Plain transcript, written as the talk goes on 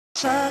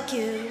fuck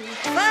you,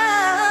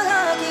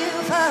 fuck you,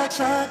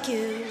 fuck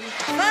you,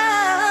 fuck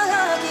you,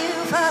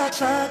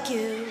 fuck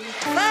you,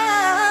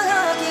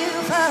 fuck you,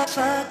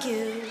 fuck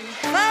you,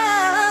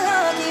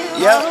 fuck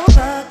you, yep.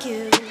 Fuck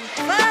you,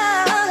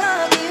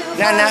 fuck you,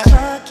 Nah.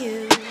 fuck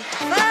you,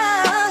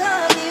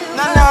 fuck you,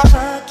 Nah.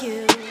 fuck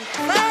you,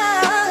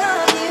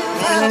 fuck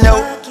you,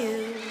 Nope. fuck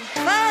you,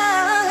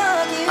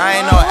 fuck you. I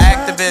ain't no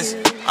activist,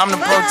 I'm the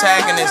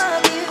protagonist.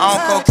 I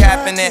don't go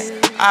capping it.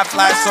 I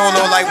fly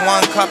solo like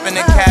one cup in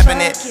the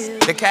cabinet.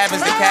 The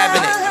cabin's the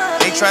cabinet.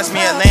 They trust me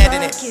at landing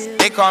it.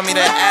 They call me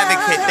the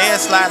advocate. They'll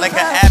slide like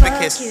an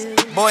abacus.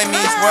 Boy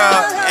meets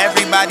world,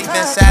 everybody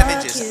been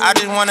savages. I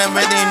just wanna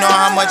really know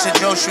how much a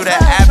Joe Shooter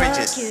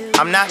averages.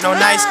 I'm not no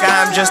nice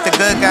guy, I'm just a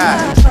good guy.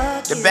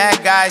 The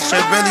bad guys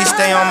should really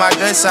stay on my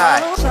good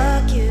side.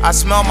 I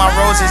smell my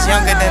roses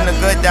younger than the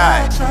good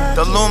die.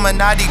 The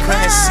Illuminati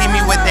couldn't see me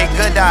with their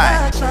good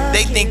eye.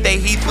 They think they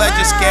Heath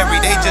Ledger scary,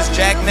 they just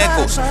Jack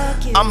Nichols.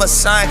 I'm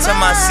assigned to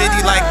my city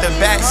like the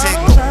bat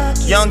signal.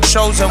 Young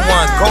chosen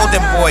one,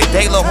 golden boy,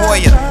 De La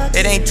Hoya.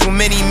 It ain't too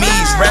many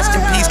me's, rest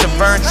in peace to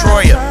Vern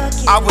Troyer.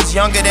 I was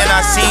younger than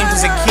I seemed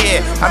as a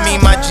kid. I mean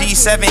my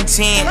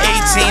G17,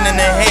 18 in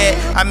the head.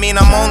 I mean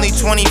I'm only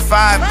 25,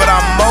 but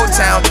I'm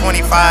Motown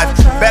 25.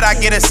 Bet I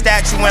get a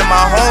statue in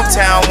my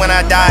hometown when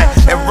I die.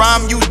 And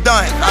Rom, you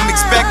done. I'm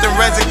expecting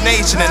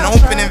resignation and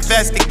open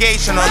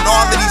investigation on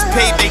all of these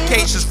paid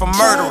vacations for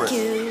murderers.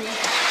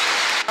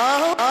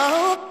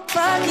 Oh,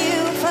 fuck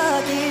you,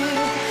 fuck you,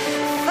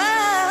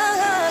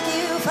 fuck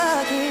you,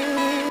 fuck you.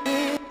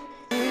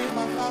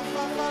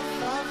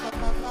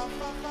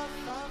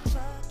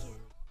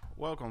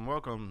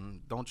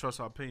 Welcome. Don't Trust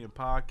Our Opinion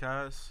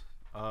podcast.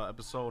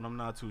 Episode I'm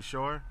not too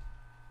sure.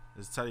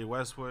 It's Teddy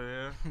Westwood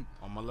here.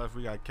 On my left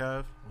we got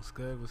Kev. What's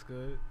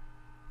good?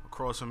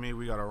 Across from me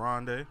we got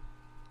Aronde.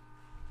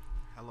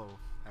 Hello,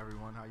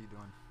 everyone. How you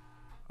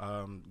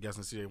doing?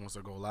 Guessing CJ wants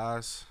to go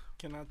last.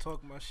 Can I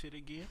talk my shit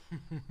again?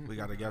 We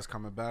got a guest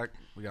coming back.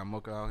 We got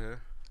Mocha out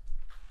here.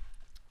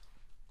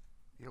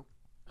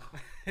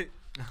 Yep.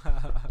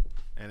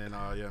 And then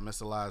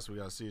Mr. Last we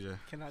got CJ.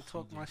 Can I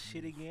talk my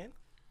shit again?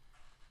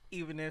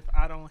 Even if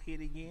I don't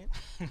hit again?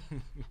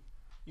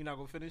 You not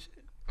gonna finish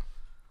it?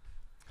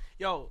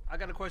 Yo, I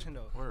got a question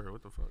though. Word,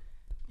 what the fuck?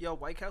 Yo,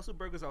 White Castle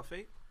burgers are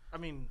fake? I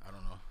mean, I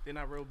don't know. they're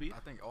not real beef? I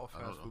think all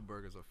fast food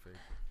burgers are fake.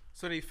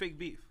 So they fake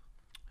beef?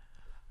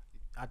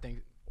 I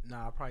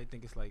probably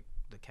think it's like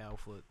the cow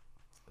foot.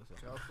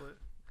 Cow foot?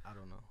 I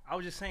don't know. I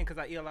was just saying because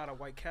I eat a lot of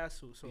White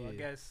Castle, so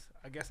Yeah.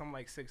 I guess I'm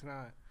like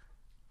 6'9".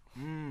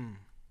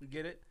 You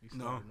get it?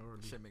 No.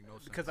 Shit make no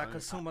sense. Because I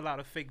consume a lot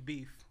of fake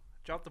beef.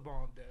 Drop the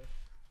bomb, Dev.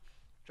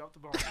 Drop the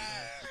bomb. Man.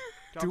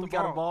 Drop Do the we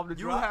got a bomb. bomb to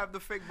You drop? have the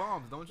fake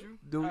bombs, don't you?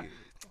 Do we?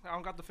 I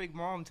don't got the fake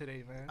bomb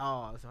today, man.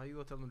 Oh, so how you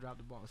gonna tell them to drop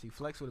the bomb? See,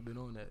 Flex would have been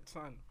on that.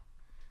 Son.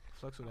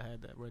 Flex would have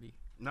had that ready.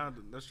 Nah,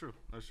 that's true.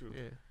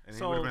 Yeah. And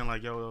So- he would have been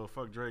like, yo,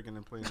 fuck Drake and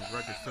then playing his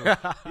records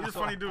too. He's a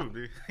funny dude,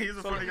 dude. He's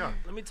a funny guy.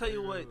 Let me tell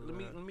you what. Let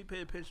me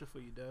paint a picture for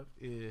you, Dev.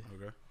 Yeah.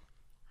 Okay.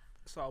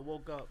 So I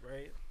woke up,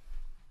 right?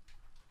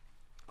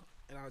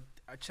 And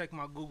I checked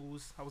my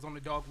Googles. I was on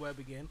the dark web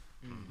again.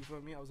 You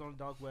feel me? I was on the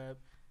dark web.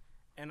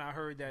 And I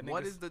heard that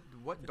What niggas- is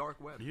what dark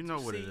web? You know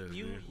what it See, is,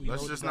 you- dude. you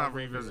Let's know just the not dark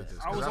web revisit is.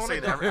 this. I was 'Cause I on say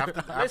the that dark-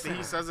 after Listen.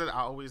 he says it, I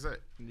always say.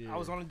 Yeah. I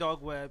was on the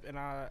dark web and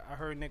I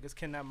heard niggas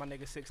kidnap my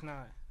nigga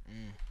 6'9".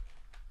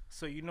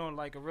 So you know,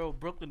 like a real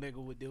Brooklyn nigga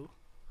would do.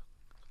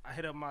 I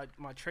hit up my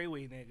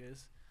Treyway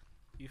niggas.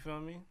 You feel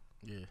me?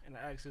 Yeah. And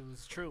I asked if it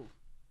was true.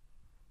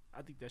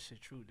 I think that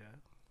shit true,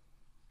 Dad.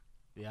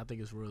 Yeah, I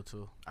think it's real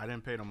too. I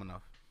didn't pay them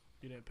enough.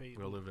 You didn't pay.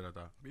 We'll leave it at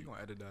that. We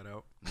gonna edit that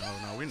out.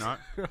 No, we not.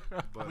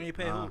 We ain't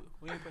pay who?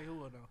 We ain't pay who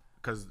or no?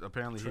 Because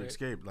apparently he Trey.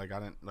 escaped. Like I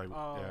didn't like.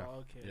 Oh, yeah.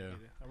 okay. Yeah. I They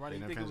really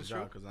didn't think it finish was the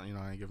true. job because I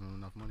ain't giving him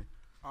enough money.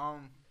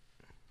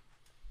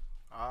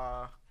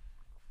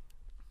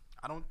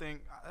 I don't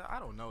think I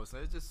don't know. So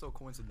it's just so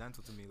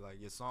coincidental to me. Like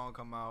your song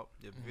come out,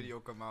 your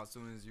video come out as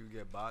soon as you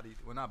get bodied.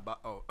 Well, not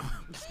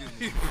excuse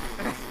me.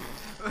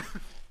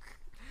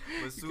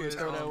 But soon as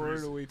Throw that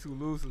word away too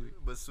loosely.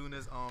 But soon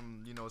as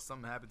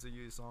something happened to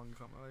you, your song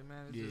come out. Like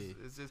man,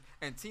 it's just.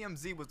 And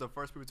TMZ was the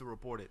first people to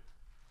report it.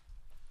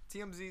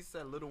 TMZ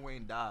said Lil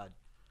Wayne died,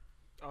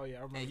 Oh yeah,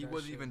 I remember. and he that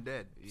wasn't shit. even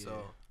dead. Yeah.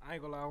 So I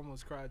ain't gonna lie, I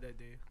almost cried that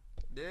day.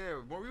 yeah,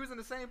 when we was in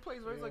the same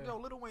place, where he's like, Yeah. "Yo,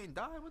 Lil Wayne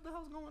died. What the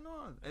hell's going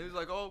on?" And he was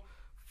like, "Oh,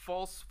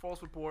 false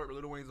report.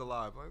 Lil Wayne's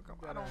alive." Like,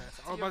 I don't.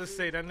 I was about to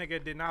say that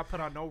nigga did not put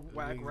out no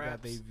whack Niggas got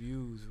raps. they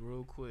views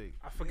real quick.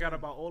 I forgot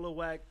about all the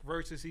whack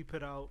verses he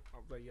put out. I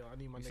was like, yo, I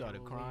need my You nigga.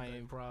 started Lil Wayne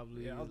crying back.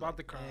 probably. Yeah, I was You about like,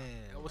 to cry.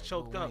 damn, I was like,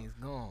 choked Lil up. Wayne's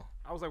gone.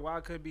 I was like, why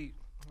I couldn't be?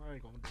 I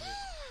ain't gonna do it.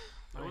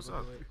 I ain't What's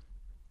gonna up? do it.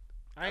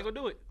 I ain't gonna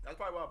do it. That's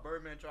probably why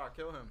Birdman tried to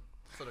kill him,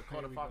 so the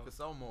Carter we Fox go. could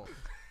sell more.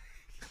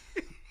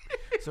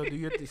 So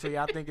so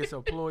y'all think it's a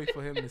ploy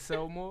for him to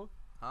sell more?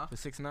 Huh? For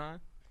 6ix9ine?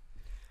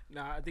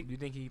 Nah, I Do think. you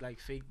think he like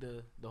faked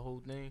the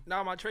whole thing?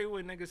 Nah, my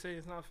Treyway nigga say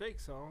it's not fake,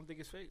 so I don't think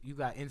it's fake. You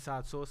got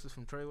inside sources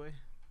from Treyway?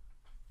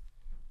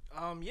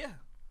 Yeah,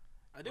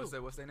 I do.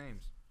 What's their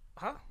names?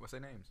 Huh? What's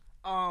their names?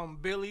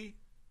 Billy,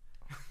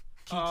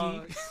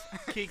 Kiki?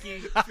 Kiki,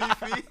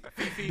 Fifi.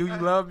 Fifi. Do you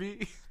love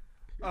me?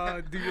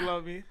 Do you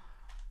love me?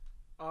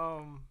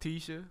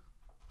 Tisha.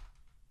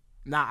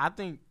 Nah, I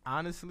think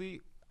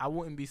honestly, I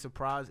wouldn't be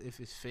surprised if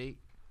it's fake.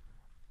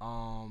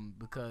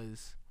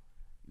 Because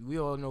we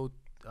all know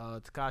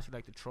Tekashi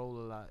like to troll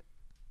a lot.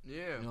 Yeah.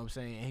 You know what I'm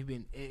saying?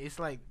 And it's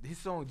like his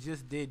song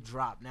just did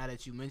drop. Now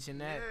that you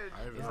mentioned that,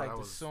 it's like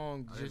the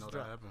song just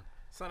dropped.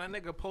 So that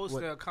nigga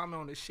posted a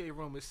comment on the shade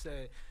room and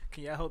said,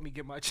 "Can y'all help me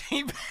get my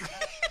chain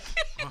back?"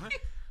 What?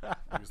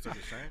 You took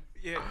his chain?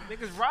 Yeah,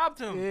 niggas robbed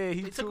him. Yeah,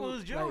 they took all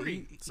his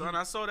jewelry. Son,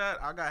 I saw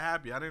that. I got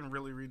happy. I didn't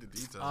really read the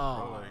details.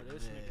 Oh, bro. Like,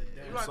 this nigga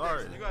dead. You got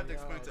sorry. You got to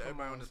explain to come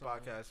everybody on on, this son.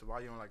 podcast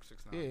why you don't like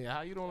 6ix9ine. Yeah,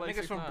 how you don't like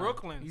Niggas from 6ix9ine?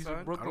 Brooklyn, He's son.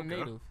 a Brooklyn I don't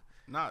care. native.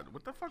 nah,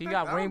 what the fuck? He I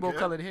got don't rainbow care.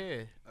 colored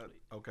hair.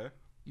 Okay.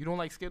 You don't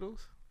like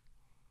Skittles?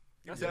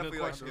 That's You a good definitely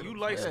like question. Skittles. You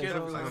like Yeah,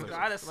 Skittles. definitely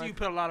I just see you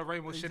put a lot of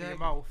rainbow shit in your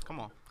Exactly. mouth. Come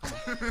on.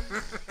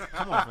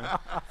 Come on, man.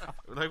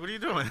 Like, what are you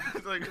doing?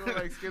 Like, You don't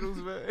like Skittles,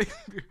 man?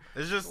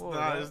 it's just, Come on,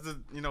 nah, man. it's the,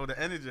 the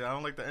energy. I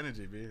don't like the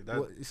energy, B.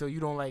 That, So you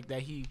don't like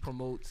that he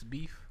promotes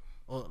beef?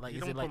 Or like, he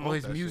is don't it like promote or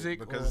his that shit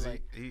music? Or because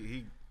like,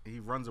 he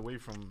runs away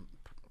from,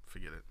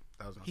 forget it.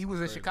 That was gonna he sound was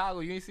in crazy. Chicago.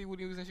 You ain't see when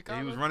he was in Chicago?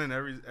 He was running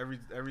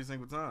every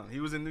single time. He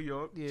was in New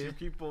York. Yeah. Chief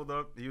Keef pulled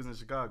up. He was in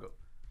Chicago.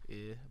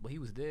 Yeah, but he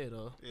was there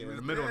though. In was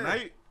the middle of the there.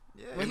 night.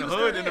 Yeah. In he the was hood,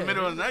 still in the there.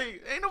 middle of the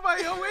night, ain't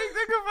nobody awake.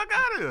 Nigga, fuck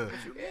out of here.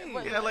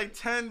 Yeah, He had like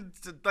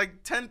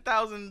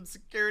 10,000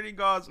 security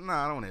guards.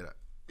 Nah, I don't want to hear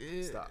that.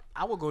 yeah. Stop.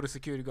 I would go to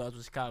security guards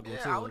with Chicago Yeah,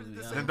 too. I would've did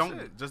the Yeah. same. Then don't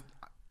shit. just.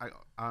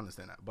 I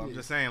understand that, but I'm Yeah.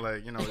 just saying,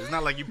 like, it's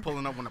not like you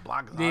pulling up when the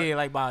block is hot. Yeah,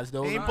 like by his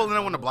door. He ain't pulling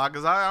up when the block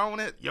is hot. I don't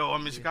want it. Yo,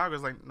 I'm in Chicago.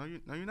 It's like, no, you're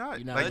not.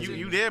 You're not Like, there.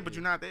 you there, but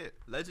you're not there.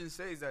 Legend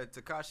says that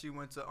Tekashi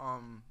went to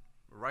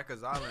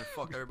Rikers Island and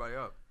fucked everybody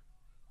up.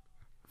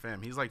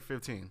 Fam, he's like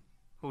 15.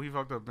 Who he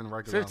fucked up in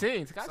Rikers Island?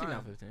 15. Tekashi Son.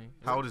 not 15.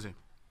 How old is he?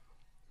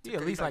 He at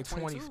He's least like like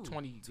 20, 22,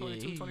 20, yeah,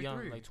 22, he's young,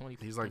 23. like 20.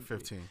 He's like 23.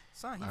 15.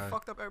 Son, he Alright.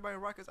 fucked up everybody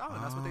in Rikers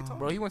Island. That's what they told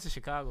Bro, me. he went to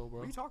Chicago, bro.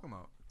 What are you talking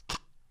about?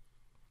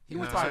 He He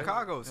went went to to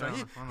Chicago, son.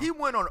 Yeah, I know. He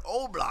went on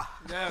Obla.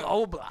 Yeah.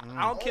 Oh, block.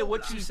 I don't care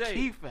what you He say.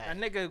 keep that.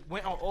 That nigga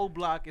went on O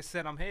Block and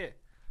said, "I'm here."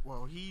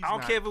 Well, he's I don't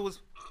not, care if it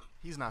was.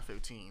 he's not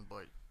 15,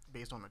 but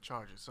based on the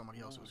charges, somebody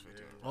else was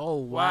 15. Oh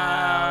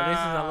wow. This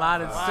is a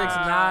lot of Wow.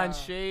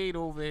 6ix9ine shade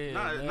over here.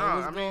 Nah, man. nah,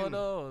 What's I going mean-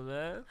 on,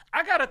 man?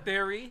 I got a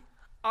theory.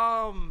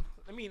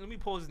 Let me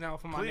pause now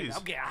for my Please. nigga.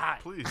 I'm getting hot.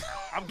 Please.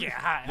 I'm getting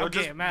hot. Yo, I'm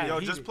getting mad. Yo,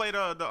 He just did- play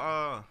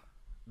the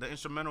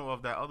instrumental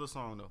of that other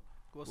song though.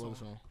 What What song?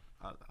 song?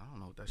 I don't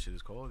know what that shit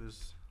is called.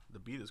 The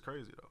beat is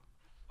crazy though.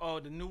 Oh,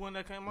 the new one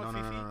that came No, out,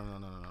 no, no, Fifi? no, no, no, no,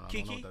 no. I don't know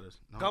Kiki? what that is.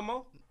 No.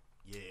 Gummo?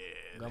 Yeah,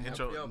 Gummo? the,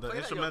 intro, Yo, the play that-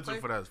 instrumental yo,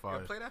 for that is Yo, fire.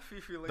 play that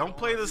Fifi later Don't on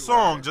play if the you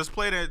song. want. Just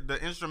play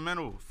the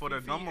instrumental for the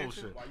Fifi gummo intro?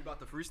 shit. Why, you about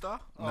to freestyle?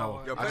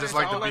 No, Yo, I play just that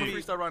like song. the Let me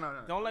beat. freestyle right now.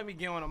 Don't let me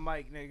get on a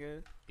mic,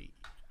 nigga.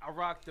 I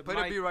rock the Play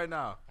mic. the beat right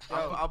now.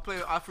 I'll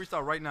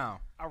freestyle right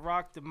now. I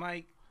rock the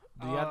mic.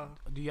 Do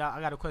y'all? I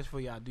got a question for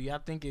y'all. Do y'all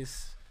think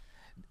if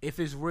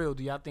it's real?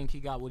 Do y'all think he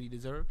got what he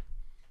deserved?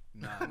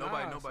 Nah,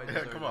 nobody. Yeah,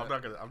 deserves come on,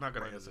 that. I'm not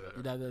gonna answer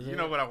You that. not gonna say You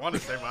know that? what I want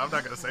to say, but I'm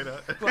not gonna say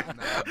that.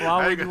 Why I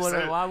would ain't you gonna want say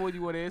to? it. Why would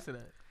you want to answer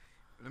that?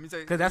 Let me tell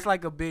you. Because that's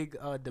like a big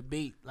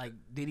debate. Like,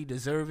 did he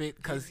deserve it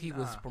because he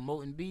was Nah.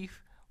 promoting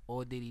beef,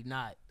 or did he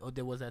not? Or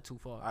was that too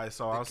far? All right,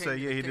 so The I'll king- say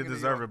yeah, the he king did of New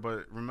deserve York. it,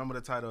 but remember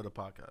the title of the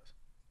podcast.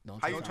 Don't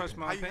How you, touch touch my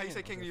my how you opinion.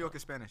 say King of New York in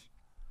Spanish?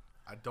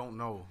 I don't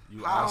know,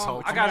 you How?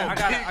 asshole. I got it. Come I on,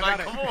 got B. it. I Like,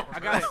 got come it. on. I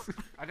got it.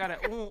 I got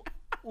it.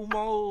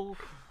 Umo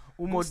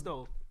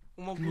Gusto.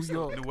 Umo New Gusto.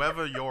 York.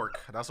 Nueva York.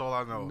 That's all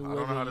I know. I don't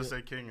know how to Nueva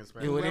say king in Yo,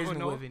 Spanish. it Whoever is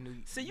know. New York.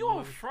 See, you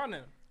on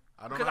fronting.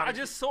 I don't Because know how I to-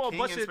 just saw a king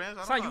bunch in of. Spanish? I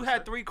don't Son, know you how to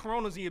had say. 3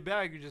 Coronas in your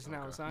bag just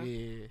now, son.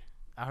 Yeah,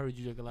 I heard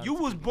you drink a lot. You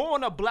of was tequila.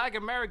 born a black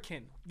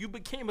American. You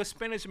became a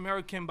Spanish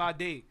American by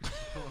day.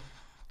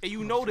 And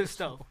you know this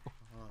stuff.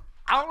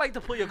 I don't like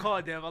to pull your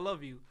card, Dev. I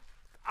love you.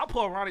 I'll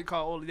pull a Ronnie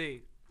card all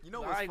day. You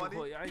know I what's ain't gonna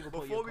funny? pull- I ain't gonna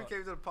pull Before your we card.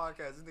 came to the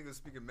podcast, this nigga was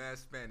speaking mad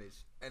Spanish,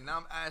 and now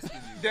I'm asking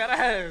you. That I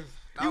have.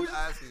 Now I'm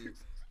asking you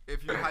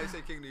if you how you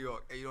say King of New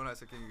York and you don't know how to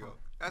say King of New York.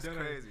 That's That I-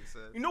 crazy,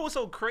 son. You know what's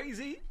so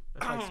crazy?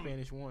 That's like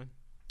Spanish one.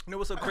 You know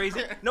what's so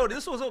crazy? No,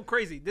 this was so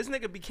crazy. This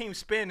nigga became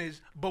Spanish,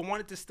 but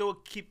wanted to still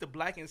keep the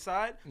black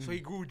inside, so he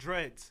grew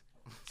dreads.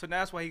 So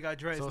that's why he got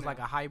dreads. So it's now. like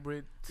a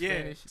hybrid yeah.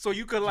 Spanish. So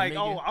you could like,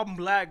 Jamaican. oh, I'm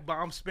black, but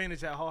I'm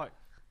Spanish at heart.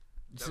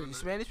 So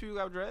Spanish people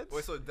got dreads?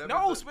 Wait, so Devin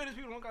No, Spanish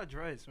people don't got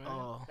dreads, man.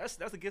 Oh. That's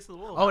against the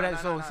law. Oh, Nah,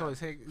 that's nah, so nah.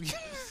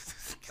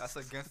 it's that's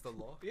against the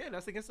law. Yeah,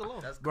 that's against the law.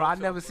 That's bro. I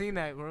culture. never seen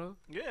that, bro.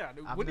 Yeah,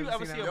 dude. I've When do you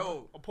never ever seen see that.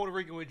 Yo. a Puerto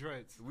Rican with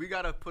dreads? We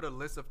gotta put a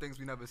list of things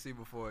we never see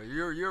before.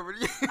 You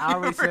already. I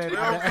already said. Yo,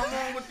 come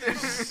on with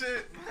this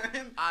shit,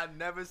 man. I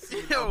never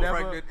seen Yo. a Never-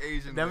 pregnant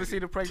Asian. Never lady.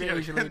 seen a pregnant Yeah.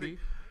 Asian lady.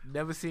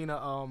 Never seen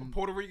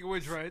Puerto Rican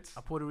with dreads.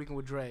 a Puerto Rican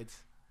with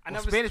dreads. I Or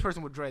never Spanish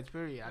person with dreads.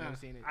 Period. I Yeah. never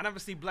seen it. I never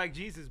see Black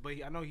Jesus, but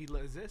I know he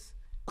exists.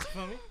 You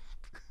feel me?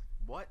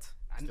 What?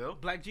 Still?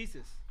 Black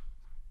Jesus.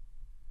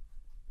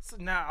 So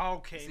now,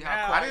 okay. See how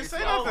now, quiet I didn't say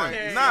Okay.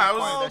 nothing. Nah, I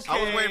was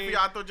Okay. waiting for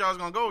y'all. I thought y'all was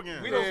gonna go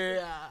again. We don't-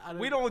 Yeah,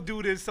 We don't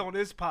do this on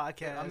this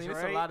podcast. I mean, right?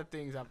 it's a lot of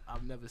things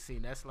I've never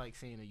seen. That's like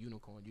seeing a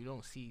unicorn. You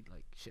don't see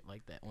like shit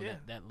like that on Yeah.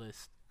 that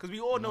list. Because we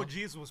all know No.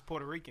 Jesus was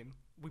Puerto Rican.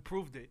 We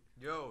proved it.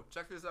 Yo,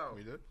 check this out.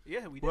 We did.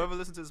 Yeah, we did. Whoever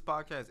listens to this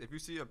podcast, if you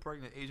see a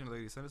pregnant Asian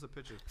lady, send us a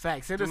picture.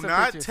 Facts. Send Do us a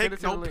not picture. Send take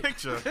it to no the link.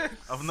 picture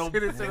of no Send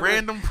it to the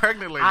random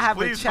pregnant lady. I have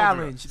Please a don't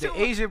do that. challenge.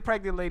 The Asian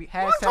pregnant lady.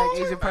 What? Hashtag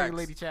Asian Facts. pregnant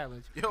lady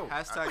challenge. Yo,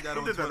 Hashtag that who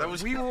on did that? Twitter. That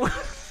was We will.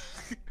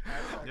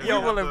 Yeah, Yo,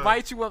 we will have to-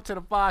 invite you up to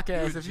the podcast You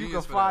a if you can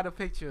genius for find that. a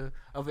picture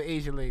of an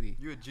Asian lady.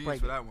 You a genius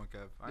Pregnant. for that one,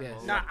 Kev. I ain't Yes.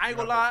 gonna Nah, lie. I ain't gonna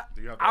Do you lie. have the-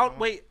 do you have the I other don't one?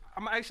 wait.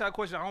 I'm gonna ask you a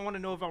question. I don't want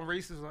to know if I'm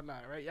racist or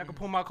not. Right? Y'all can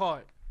pull my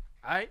card.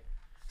 All right.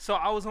 So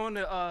I was on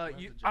the. All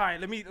right.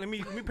 Let me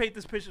paint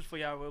this picture for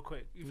y'all real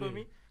quick. You feel Yeah.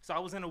 me? So I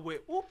was in a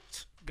whip.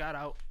 Oops. Got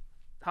out.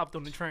 Hopped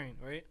on the train.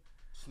 Right.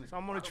 So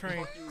I'm on the train.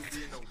 You would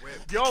be in the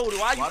whip. Yo,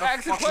 why you Why the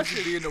asking fuck would you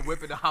questions? be in the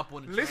whip and hop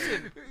on the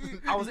train?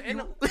 Listen, I was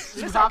in.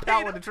 Listen, hopped I'm out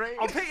painting on the train?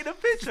 I'm painting a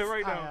picture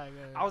right now. Alright,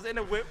 yeah. I was in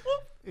the whip.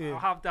 Whoop. Yeah. I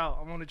hopped out.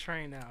 I'm on the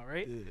train now,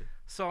 right? Yeah.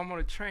 So I'm on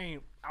the train.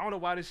 I don't know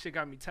why this shit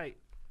got me tight.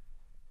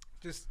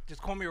 Just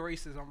call me a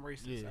racist. I'm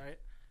racist, Yeah. alright?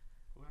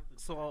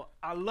 So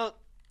I look.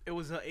 It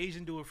was an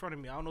Asian dude in front of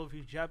me. I don't know if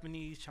he's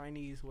Japanese,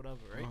 Chinese, whatever,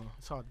 right?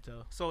 It's hard to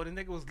tell. So the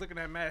nigga was looking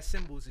at mad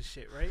symbols and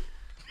shit, right?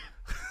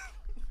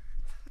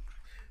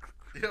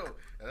 Yo,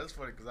 that's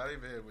funny because I didn't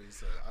even hear what you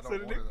said. I So don't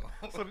the, want to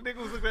nigga, know. so the nigga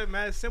was looking at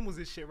mad symbols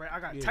and shit, right? I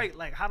got Yeah. tight.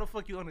 Like, how the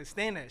fuck you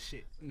understand that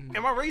shit? Mhm.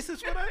 Am I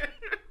racist for that?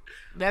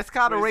 That's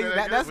kind of Wait, say racist.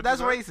 that That's again?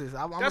 that's What you racist.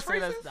 I'm gonna That's say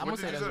that's. racist? I'm What gonna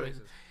say did that's you say?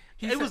 racist.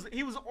 He He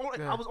said- was on.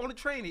 Yeah. I was on the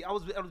train. I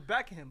was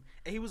backing him,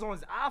 and he was on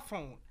his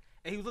iPhone,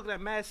 and he was looking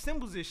at mad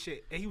symbols and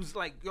shit, and he was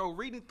like, "Yo,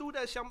 reading through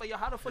that shit." I'm like, "Yo,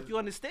 how the fuck you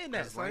understand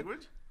that?" His son?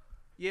 language?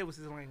 Yeah, it was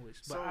his language.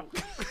 But So, I,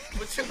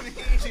 what you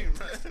mean,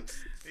 man?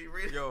 He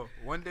read Yo,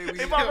 one day we.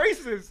 am I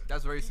racist?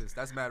 That's racist.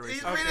 That's mad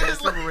He's racist. reading his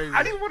super language. racist.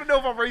 I didn't want to know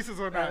if I'm racist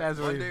or not. That's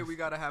One racist. day we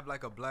gotta have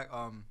like a black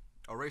a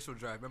racial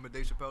draft. Remember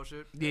Dave Chappelle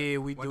shit? Yeah,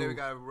 we One do. day we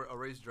got a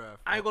race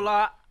draft. I ain't gonna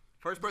lie.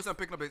 First person I'm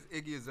picking up is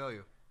Iggy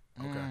Azalea.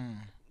 Okay.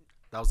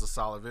 That was a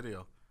solid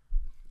video.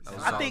 That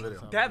was a I solid think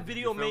video. that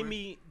video You feel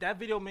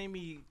made me?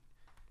 me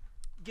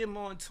get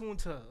more in tune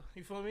to her.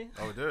 You feel me?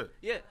 Oh, it did.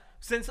 Yeah.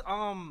 Since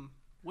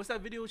what's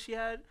that video she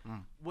had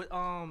with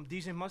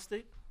DJ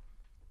Mustard?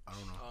 I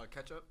don't know.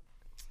 Ketchup.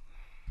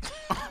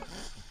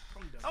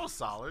 That was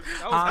solid. That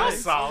Huh? That nice.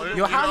 was solid.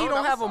 Yo, how You he know,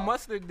 don't that have a was solid.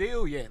 mustard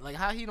deal yet? Like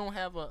how he don't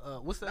have a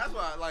what's that? That's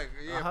why I like.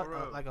 Yeah, for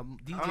real. like a I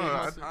DJ don't know.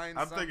 mustard.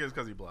 I'm thinking it's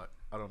because he's black.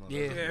 I don't know. Yeah.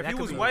 Yeah, if That he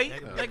could was be- white, that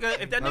could nigga,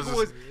 if that That's nigga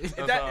was, just-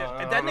 if that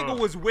I if that don't nigga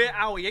know. was Weird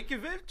Al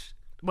Yankovic,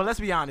 But let's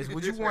be honest.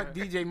 Would you want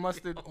DJ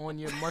Mustard on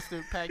your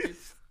mustard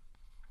packets?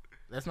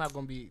 That's not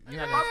gonna be. You're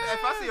not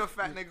If gonna, I see a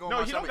fat nigga on No,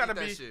 my he show, don't I'ma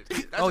gotta eat be- that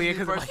shit. Oh, That's yeah, just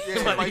 'cause me it first- might- yeah,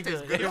 it it might might be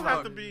taste good. good. He don't dog.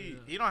 have to be.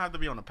 He don't have to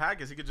be on the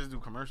package. He could just do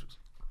commercials.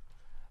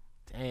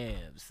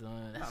 damn,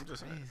 son. That's I'm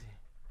just saying. crazy.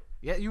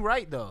 Yeah, you're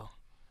right though.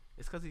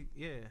 It's cause he.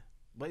 Yeah,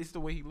 but it's the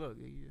way he look.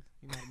 He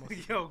not a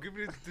mustard. yo, give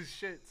me this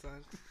shit,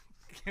 son.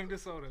 Give me the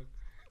soda.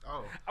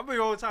 Oh, I've been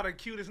always trying to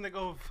cue this nigga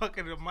over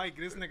fucking the mic.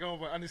 This nigga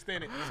over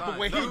understand it. Son, The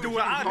way he no, do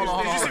it, I hold on, understand.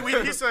 hold did on. you see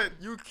what he said?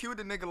 You cute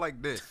a nigga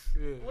like this.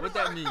 Yeah. What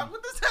that mean?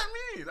 What does that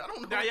mean? I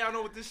don't know. Now y'all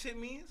know what this shit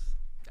means.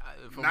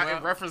 From Not where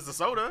in reference to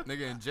soda.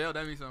 nigga in jail,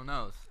 that means something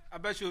else. I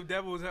bet you if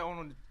Devil was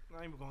on the,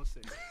 I ain't even gonna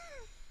say.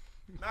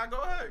 Nah,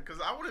 go ahead, cause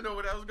I want to know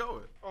where that was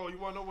going. Oh, you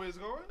wanna know where it's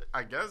going?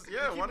 I guess,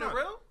 yeah. We Why keeping not? it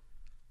real?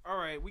 All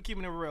right, we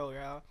keeping it real,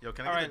 y'all. Yo,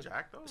 can I All get right, a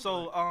jack though?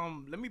 So,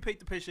 let me paint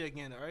the picture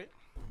again, all right?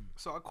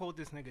 So I called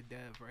this nigga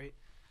Dev, right?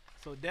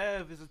 So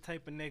Dev is the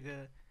type of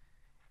nigga.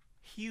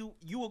 You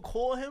would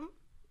call him,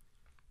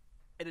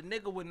 and the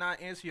nigga would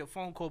not answer your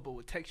phone call, but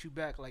would text you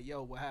back like,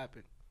 "Yo, what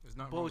happened?" There's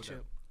nothing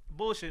Bullshit,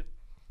 bullshit. wrong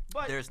But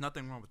with that. There's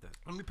nothing wrong with that.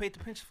 let me paint the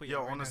picture for you.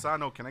 yo, right on the now. side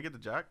note, can I get the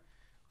jack?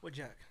 What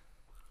Jack?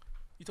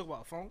 You talk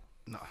about a phone?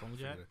 No, Phone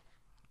jack?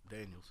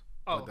 Daniels.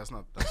 Oh. But that's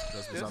not.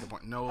 That's beside the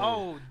point. No.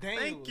 Oh, damn.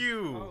 Thank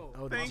you.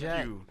 Oh. the Thank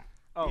jack. you.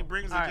 Oh, He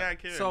brings the all right,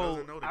 jack here and So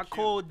doesn't know the I cue.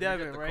 called You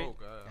Devin, get the right?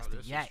 Coke, That's that the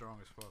shit's yak. strong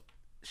as fuck.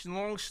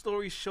 Long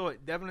story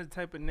short, Devin is the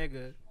type of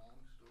nigga.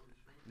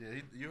 Yeah,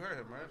 you heard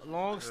him, right?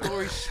 Long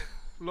story,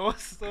 long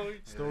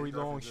story. Story he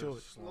long definitely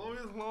short.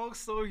 just- Long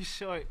story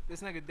short,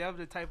 this nigga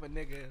Devin the type of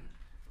nigga.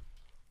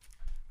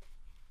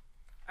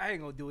 I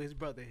ain't gonna do his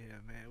brother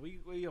here, man.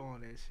 We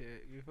on that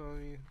shit. You feel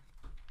me?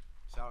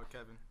 Shout out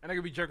Kevin. That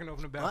nigga be jerking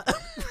off in the What?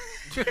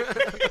 bathroom.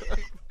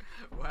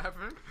 What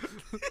happened?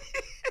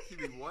 He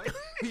be what?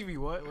 He be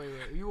what? Wait.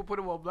 You will put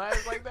him on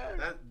blast like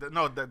that?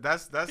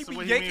 That's He be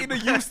what yanking he the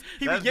mean. goose- he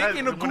be That's-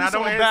 yanking the when I goose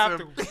don't on answer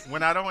bathroom. him-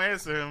 When I don't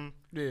answer him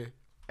Yeah.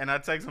 and I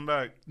text him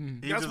back,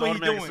 Mm. he That's just what he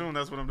automatically doing. assume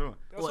that's what I'm doing.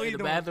 That's What, what he in the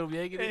doing. bathroom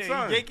yanking it? Hey,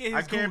 Son, yanking I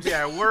his can't goose. be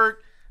at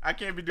work. I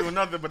can't be doing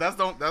nothing. But that's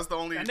the only.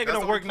 That nigga that's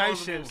don't the work only night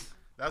plausible- shifts.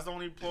 That's the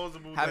only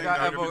plausible Have thing y'all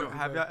that I could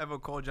be ever doing.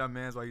 called your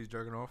man's while he's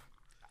jerking off?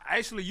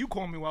 Actually, you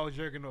called me while I was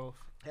jerking off.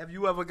 Have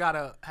you ever got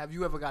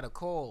a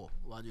call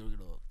while you were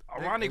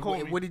off? Ronnie And called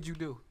what- me. What did you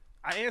do?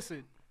 I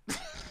answered.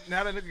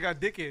 Now that nigga got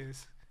dick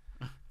hands.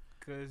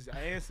 Cause I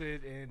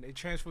answered and they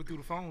transferred through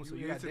the phone, so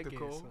You you got answered dick the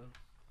hands. call? So.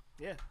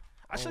 Yeah,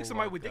 I Oh shook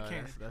somebody my with dick God,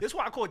 hands. that's- This is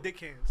why I call it dick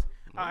hands.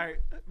 All right,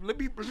 let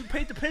me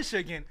paint the picture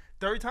again.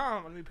 Third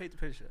time, let me paint the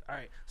picture. All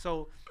right,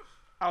 so,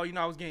 I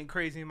was getting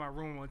crazy in my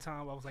room one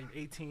time. I was like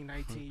 18,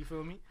 19. You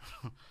feel me?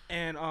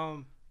 And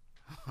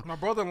my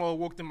brother-in-law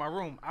walked in my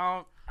room.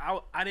 I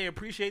I didn't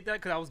appreciate that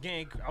because I was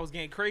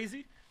getting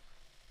crazy.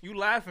 You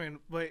laughing,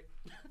 but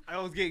I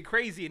was getting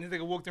crazy, and this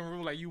nigga walked in the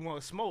room like, you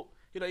want to smoke?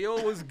 He like, yo,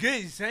 what's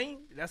good, Shane?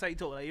 That's how he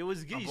told. Like, yo,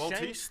 what's good,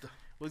 Shane?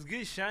 What's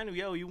good, Shine?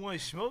 Yo, you want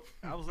to smoke?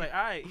 I was like,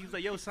 all right. He was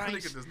like, yo, son,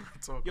 Nigga does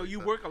not talk yo, like you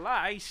that. work a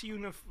lot. I ain't see you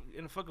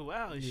in the fucking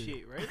wild and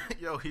shit, right?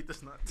 Yo, he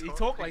does not talk. He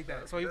talk like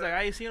that. So he was like,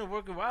 I ain't seen him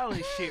working wild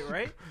and shit,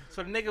 right?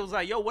 So the nigga was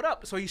like, yo, what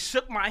up? So he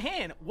shook my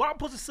hand. What I'm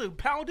supposed to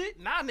pound it?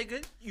 Nah,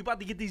 nigga, you about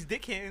to get these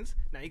dick hands.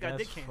 Now you got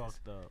That's dick hands.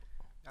 fucked up.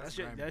 That's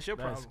grimy. your That's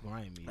problem.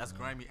 grimy. That's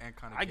man. grimy and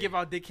kind of. I give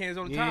out dick hands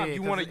all the Yeah, time.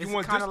 You want it's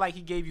to kind of like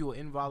he gave you an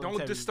involuntary.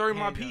 don't disturb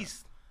my hand job.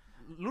 peace.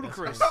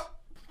 Ludicrous.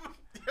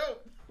 Yo,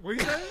 What you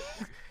say?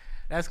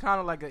 That's kind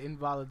of like an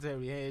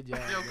involuntary hand job.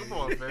 yo, come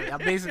on, man. I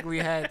basically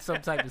had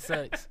some type of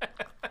sex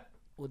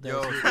with that.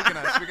 Yo, shit.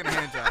 speaking of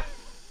hand job,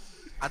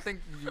 I think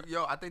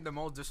I think the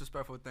most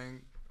disrespectful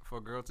thing for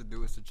a girl to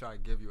do is to try to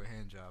give you a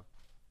hand job.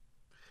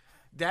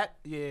 That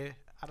yeah,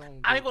 I don't.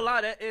 I ain't gonna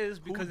lie, that is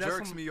Who because that's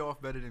jerks some, me off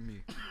better than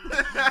me?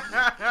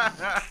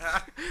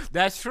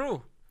 That's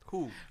true.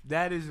 Who?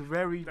 That is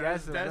very.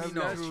 that's That's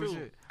true.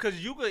 Shit. Cause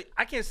you could,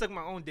 I can't suck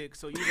my own dick,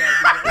 so you gotta do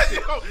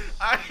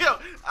that shit.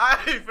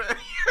 I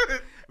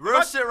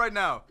Real shit right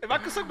now. If I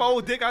could suck my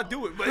own dick, I'd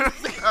do it. But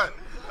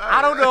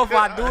I don't know if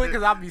I do it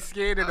because I'd be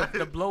scared of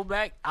the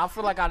blowback. I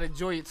feel like I'd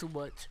enjoy it too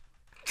much.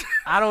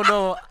 I don't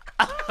know.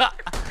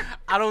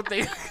 I don't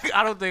think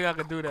I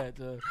could do that.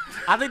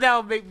 I think that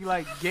would make me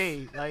like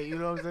gay. Like, you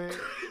know what I'm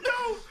saying?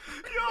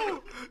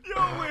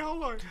 yo, wait,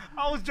 hold on.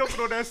 I was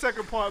joking on that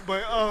second part,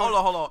 but Hold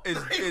on. Hold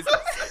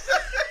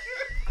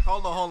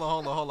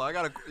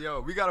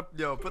on. We gotta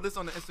put this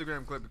on the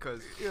Instagram clip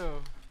because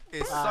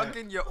it's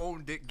sucking your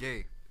own dick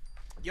gay.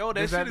 yo,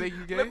 Does that shit make is-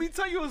 you gay? Let me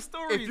tell you a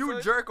story. If you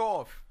son. jerk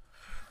off,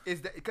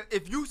 is that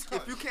if you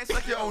can't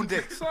suck your own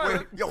dick? Son.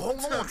 Wait, yo, hold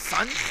on,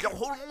 son.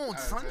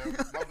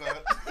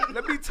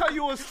 Let me tell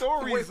you a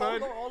story, Wait,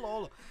 son. hold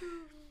on.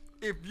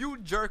 If you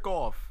jerk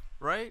off,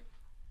 right,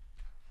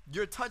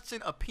 you're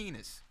touching a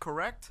penis,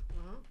 correct?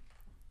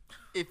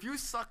 If you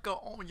suck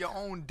on your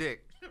own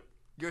dick,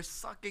 you're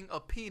sucking a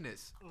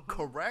penis,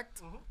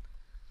 correct?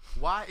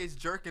 Why is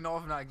jerking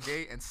off not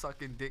gay and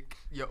sucking dick,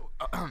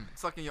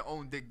 sucking your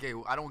own dick gay?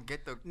 I don't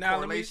get the Now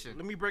correlation.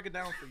 let me break it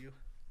down for you.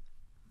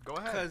 Go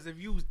ahead. Because if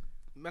you,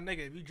 my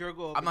nigga, if you jerk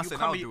off, I'm not if you saying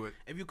come I'll in- do it.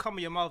 If you come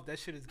in your mouth, that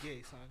shit is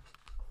gay, son.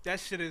 That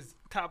shit is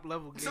top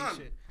level gay Son.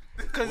 shit.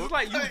 Because it's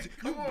like Hey,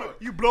 come on.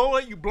 you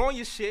blowing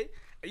your shit,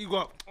 and you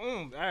go,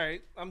 all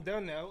right, I'm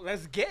done now.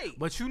 That's gay.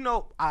 But you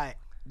know,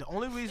 the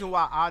only reason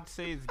why I'd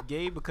say it's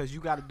gay because you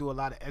got to do a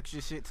lot of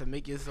extra shit to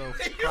make yourself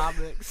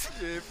complex.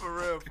 Yeah, for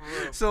real.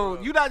 So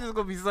you're not just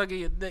gonna be sucking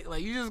your dick.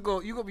 Like you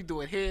gonna be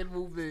doing hand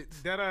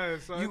movements. That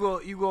ass, son.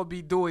 You gonna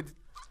be doing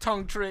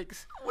tongue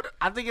tricks.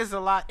 I think it's a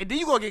lot, and then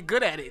you gonna get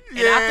good at it. And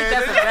I think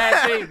that's a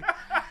bad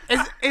thing.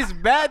 It's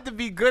bad to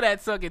be good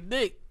at sucking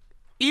dick,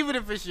 even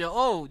if it's your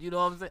own. You know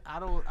what I'm saying? I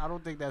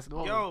don't think that's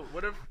normal. Yo,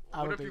 What if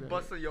I don't you think that-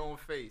 bust in your own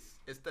face?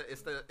 It's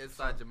the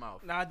inside your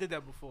mouth. nah, I did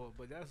that before,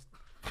 but that's.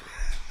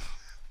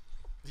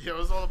 Yo,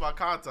 it's all about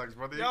context,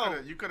 brother. Yo,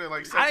 You could have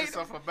like I set ain't-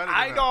 yourself up better than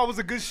I that. ain't know I was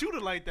a good shooter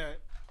like that.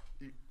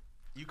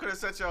 You could have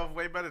set yourself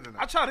way better than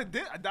I that. tried to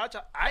did.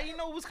 I didn't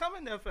know it was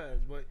coming that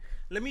fast, but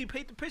let me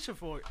paint the picture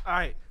for it. All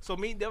right, so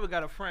me and Devin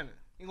got a friend.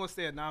 He gonna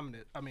stay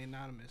anonymous.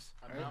 Anonymous.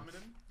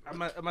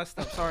 I messed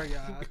up. Sorry,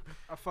 y'all.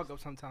 I fuck up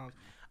sometimes.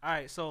 All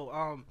right,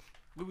 so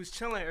we was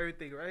chilling and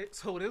everything, right?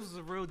 So this was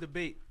a real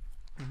debate.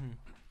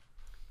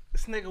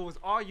 This nigga was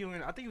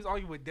arguing. I think he was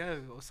arguing with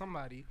Dev or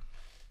somebody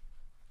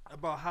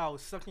about how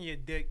sucking your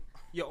dick,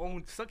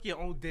 sucking your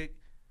own dick,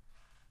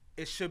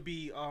 it should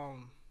be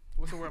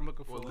what's the word I'm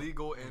looking for? Well,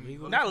 legal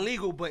and Not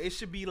illegal, but it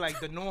should be like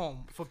the norm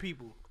for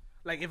people.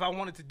 Like if I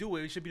wanted to do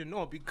it, it should be the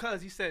norm.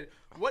 Because he said,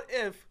 what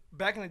if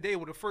back in the day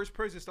when the first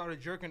person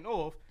started jerking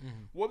off,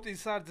 what if they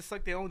decided to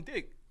suck their own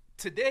dick?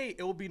 Today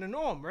it would be the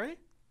norm, right?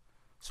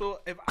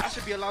 So if I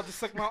should be allowed to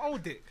suck my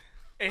own dick.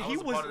 And he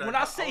was, when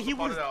I say he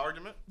part was, of that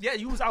argument. yeah,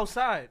 you was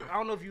outside. I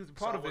don't know if you was a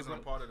part So I of it. wasn't a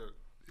But part of the.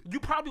 you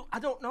probably, I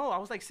don't know. I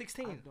was like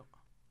 16.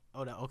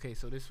 Oh, okay.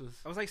 So this was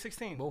I was like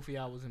 16. both of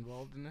y'all was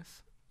involved in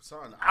this.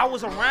 Son, I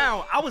was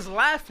around. I was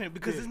laughing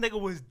because this nigga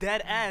was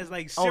dead ass,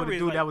 like serious. Oh, the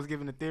dude like, that was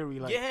giving the theory,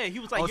 like yeah, he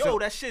was like, Oh, yo, so-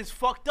 that shit's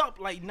fucked up.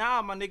 Like,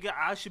 nah, my nigga,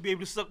 I should be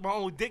able to suck my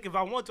own dick if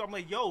I want to. I'm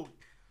like, yo,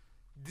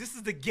 this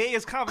is the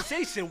gayest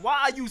conversation.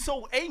 Why are you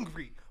so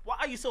angry? Why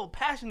are you so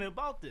passionate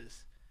about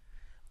this?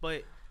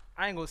 But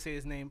I ain't gonna say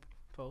his name,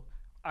 Poe.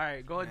 All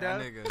right, go ahead, that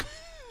Dad. nigga.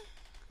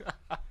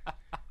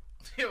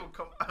 Yo,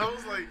 come. I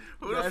was like,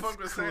 who the That's fuck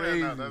was saying that?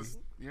 crazy. Now? That's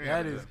you ain't That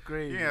had to do is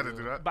crazy, You ain't had to bro.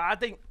 do that. But I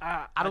think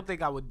I don't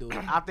think I would do it.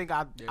 I think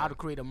I'd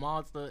create a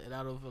monster, and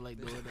I don't feel like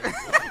doing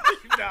that.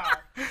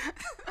 nah.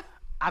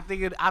 I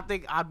think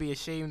I'd be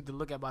ashamed to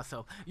look at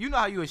myself. You know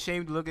how you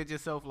ashamed to look at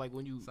yourself, like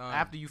when you Son.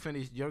 after you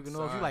finish jerking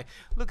off, Son. you like,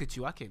 look at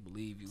you, I can't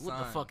believe you. What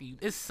the Son. fuck are you?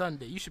 It's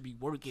Sunday. You should be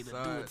working and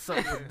Son. doing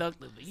something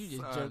productive. And you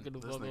just Son. jerking the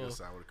This fuck nigga off.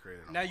 sound would have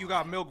created. Now you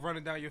got milk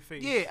running down your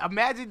face. Yeah,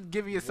 imagine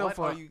giving yourself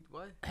What a are you?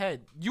 What?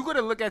 head. You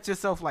gotta look at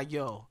yourself like,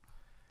 yo,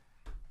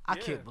 I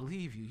can't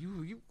believe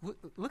you. You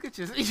look at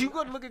yourself. You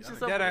gonna look at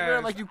yourself in the Dead mirror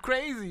ass. like you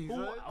crazy. Who,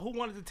 son. who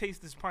wanted to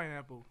taste this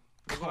pineapple?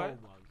 Oh Go my ahead.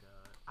 god.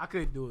 I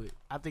couldn't do it.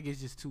 I think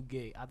it's just too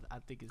gay. I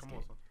think it's Come gay.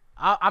 on,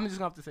 son. I'm just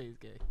gonna have to say it's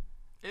gay.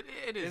 It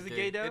is Is it gay.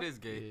 gay, though? It is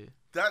gay.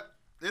 That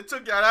it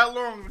took y'all that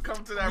long to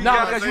come to that. No,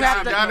 realization. because you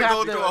have to- Y'all you have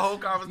go to- through a whole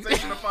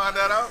conversation to find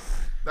that out.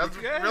 That's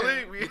Yeah.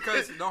 really we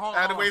Because no, hold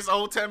had to on. waste a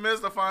whole 10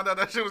 minutes to find out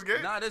that shit was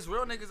gay. Nah, there's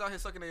real niggas out here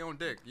sucking their own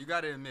dick. You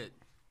gotta admit.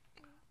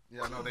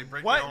 Yeah, no, they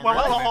break. What? their own Well,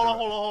 rules.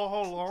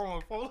 hold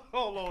They do on, that.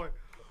 hold on.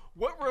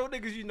 What real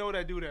niggas you know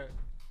that do that?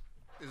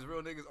 There's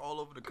real niggas all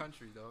over the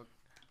country, dog.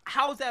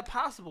 How is that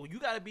possible? You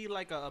gotta be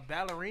like a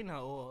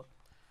ballerina or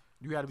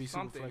You gotta be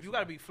super something. flexible. You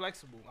gotta be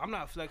flexible. I'm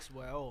not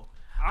flexible at all.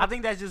 I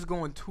think that's just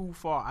going too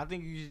far. I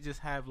think you should just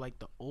have like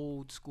the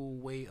old school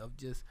way of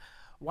just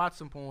watch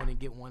some porn and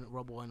get one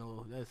rub one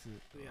off. That's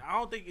it. Yeah, I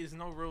don't think it's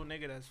no real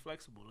nigga that's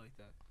flexible like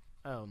that.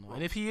 I don't know.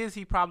 And if he is,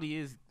 he probably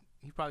is.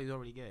 He probably is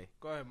already gay.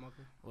 Go ahead,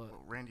 Monkey. What?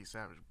 Well, Randy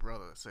Savage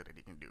brother said that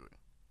he can do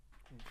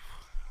it.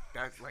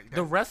 That's like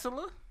The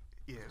wrestler?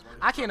 yeah.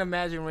 I can't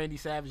imagine Randy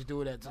Savage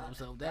doing that to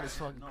himself. That is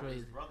fucking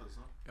crazy.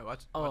 Yeah,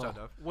 watch Oh. out,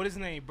 dog. What is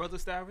his name? Brother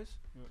Savage?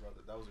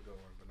 That was a good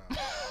one, but nah,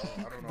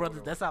 I don't know.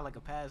 Brothers, that sound like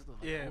a pastor.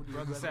 Like, Yeah, oh, these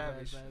Brother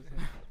brothers Savage.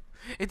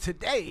 And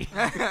today,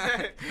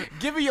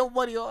 give me your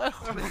money or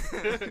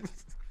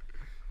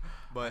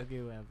But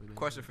Okay, what happened?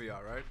 question for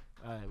y'all, right?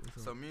 All right,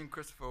 what's So up? me and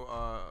Christopher,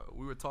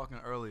 we were talking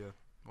earlier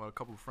with a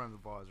couple of friends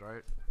of ours,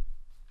 right?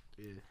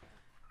 Yeah.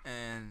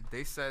 And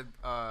they said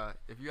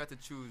if you had to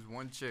choose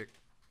one chick,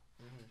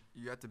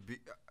 you had to be.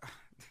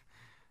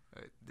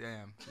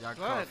 Damn, y'all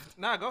Go ahead. cuffed.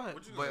 Nah, go ahead.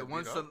 But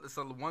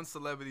one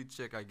celebrity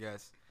chick, I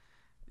guess.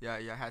 Yeah,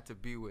 y'all had to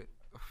be with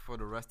for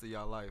the rest of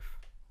y'all life.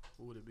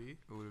 Who would it be?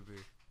 Who would it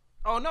be?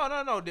 Oh,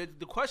 no. The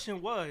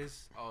question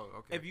was Oh,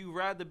 okay. if you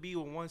rather be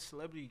with one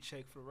celebrity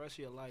chick for the rest of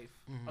your life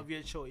Mhm. of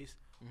your choice,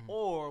 Mhm.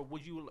 or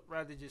would you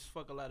rather just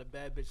fuck a lot of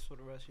bad bitches for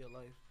the rest of your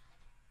life?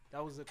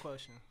 That was the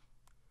question.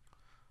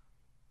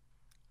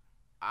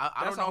 I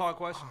That's don't a know. hard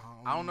question.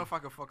 I don't know if I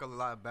could fuck a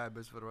lot of bad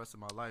bitches for the rest of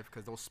my life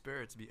because those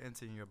spirits be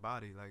entering your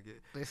body. Like,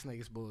 This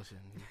nigga's bullshit.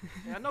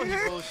 Yeah, I know he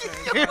bullshit.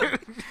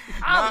 but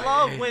I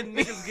love when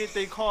niggas get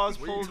their cars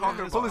What you pulled.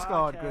 talking on this about? Pull his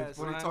card, podcast, Chris.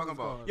 What are you man. talking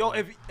about? Yo,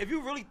 if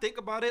you really think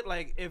about it,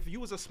 like if you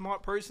was a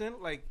smart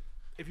person, like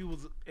if you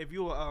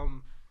were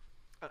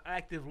an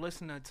active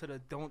listener to the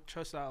Don't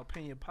Trust Our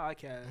Opinion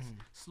podcast,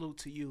 salute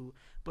to you.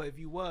 But if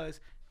you was,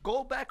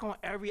 go back on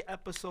every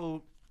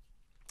episode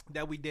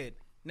that we did.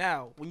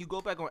 Now, when you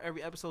go back on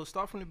every episode,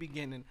 start from the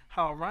beginning.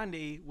 How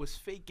Rondé was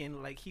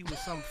faking like he was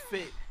some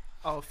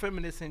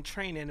feminist in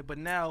training, but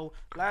now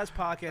last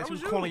podcast he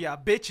was calling y'all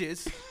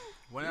bitches.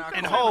 when I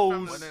And call-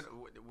 hoes. when it-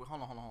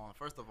 hold on.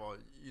 First of all,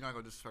 you're not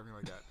gonna disrespect me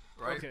like that,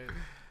 right? Okay.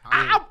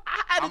 I'm,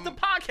 I added the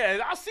podcast.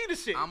 I see the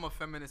shit. I'm a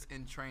feminist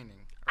in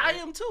training. I right?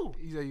 am too.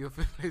 You said you're a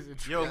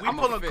feminist. Yo, we I'm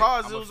a pulling fit.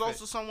 cards. I'm There a was fit.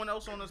 also someone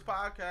else on this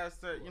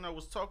podcast that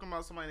was talking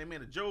about somebody. They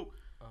made a joke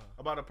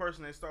about a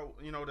person. They start,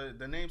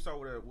 the name start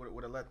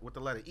with the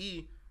letter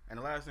E, and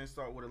the last name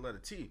start with a letter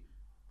T.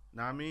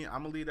 Know what I mean?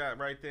 I'm gonna leave that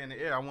right there in the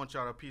air. I want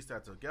y'all to piece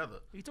that together.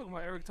 You talking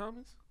about Eric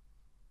Thomas?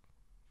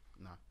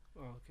 Nah,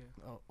 Oh, okay.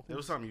 it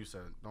was something you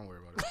said. Don't worry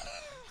about it.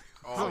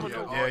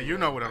 Oh, Yeah, you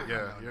know what I'm. No,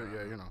 Yeah, no,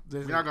 no. you know.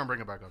 There's We're not gonna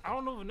bring it back up. I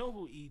don't even know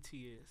who ET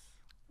is.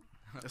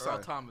 It's Earl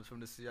alright. Thomas from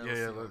the Seattle. Yeah,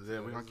 Seahawks.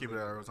 we're gonna keep it at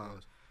Earl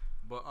Thomas.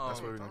 But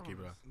That's where we're gonna keep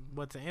it at.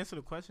 But to answer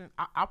the question,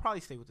 I'll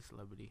probably stay with the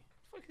celebrity.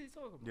 What the fuck is he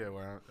talking about? Yeah,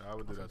 well, I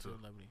would do that too.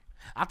 Celebrity.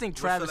 I think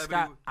What Travis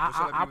celebrity- Scott. what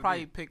celebrity I'll would probably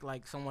be? pick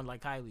like someone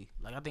like Kylie.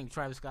 Like I think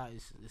Travis Scott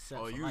is set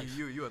Oh, for you life.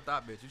 you a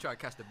thought bitch. You try to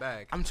catch the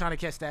bag. I'm trying to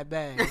catch that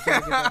bag. I'm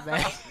trying to get that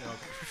bag.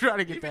 trying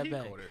to get Even that he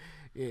bag. caught it.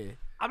 Yeah.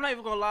 I'm not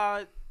even gonna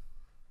lie.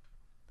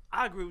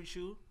 I agree with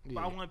you,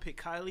 but I Yeah. want to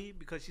pick Kylie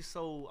because she's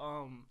so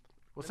Well,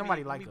 let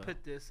somebody me, like let me her.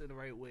 put this in the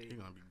right way. He's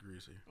gonna be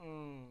greasy.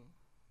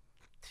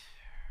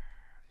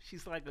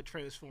 She's like a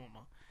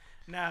transformer.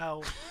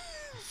 Now,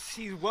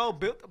 she's well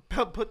built,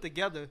 put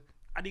together.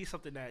 I need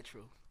something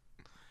natural.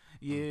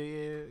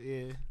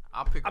 Yeah.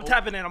 I'll pick. I'm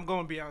tapping in. I'm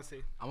going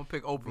Beyonce. I'm gonna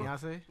pick Oprah.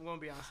 Beyonce. I'm going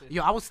Beyonce.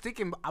 Yo, I was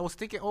thinking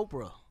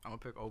Oprah. I'm gonna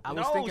pick Oprah. I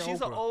was no, thinking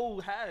she's an Oprah.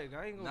 old hag.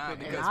 I ain't gonna Nah, pick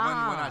because her. when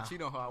I Ah.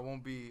 cheat on her, I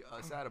won't be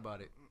sad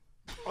about it.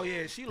 Oh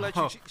yeah, she'll let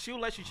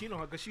you cheat on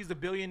her because she's a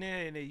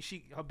billionaire and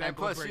her back And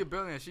plus, go she a break.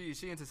 billionaire.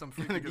 She into some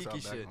freaky Niggas out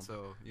deaky back shit. home.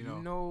 So you You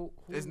know, know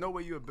who? there's no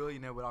way you're a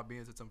billionaire without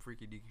being into some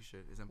freaky deaky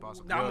shit. It's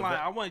impossible. Nah, I'm Yo, lying.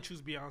 that- I want to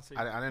choose Beyonce.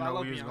 I didn't but know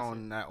love we was Beyonce.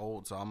 going that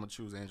old, so I'm gonna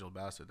choose Angela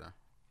Bassett then.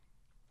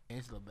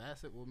 Angela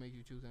Bassett. What make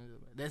you choose Angela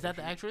Bassett? Is that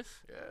the actress?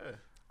 Yeah.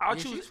 I'll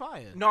Yeah, choose. she's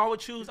fire. No, I would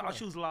choose. She's I'll fire.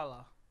 choose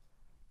Lala.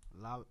 Yo,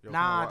 come on,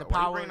 Nah, why- the why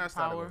you power. bring that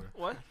static Power. over?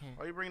 What?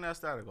 Why you bring that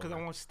static? Because I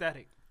over? want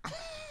static.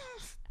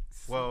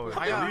 Well,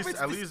 How at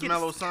y'all- least Get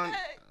Melo's a son.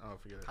 stack. Oh,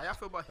 forget it. How y'all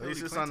feel about At Hillary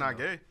least his Clinton? son not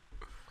though? gay.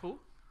 Who?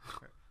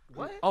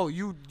 What? Oh,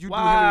 you do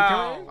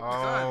Wow.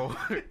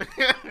 Hillary Clinton?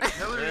 Oh.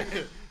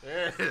 Hillary,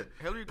 Yeah.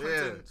 Hillary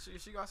Clinton,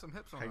 she got some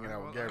hips on Hanging her.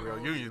 out with I don't Gabrielle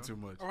know, Union you know. too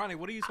much. Ronnie,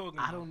 what are you talking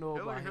about? I don't know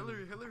about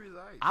Hillary. Hillary's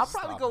alright. I'll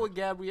probably Stop go it. with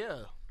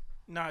Gabrielle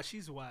Nah,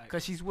 she's whack.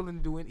 because she's willing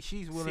to do it.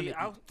 She's willing See,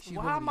 to. she's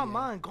why willing to my get-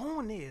 mind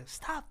going there?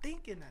 Stop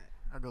thinking that.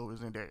 I go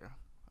with Zendaya.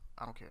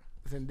 I don't care.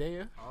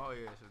 Zendaya. Oh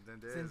yeah, so then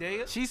there's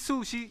Zendaya?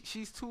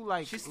 She's too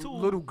like She's too-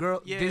 little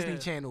girl yeah, Disney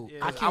Channel.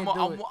 yeah. I can't do it.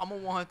 I'm gonna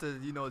want her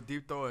to,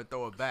 deep throw and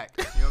throw it back.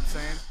 You know what I'm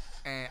saying?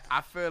 And I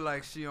feel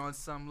like she on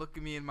some. Look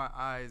at me in my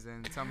eyes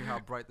and tell me how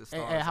bright the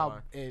stars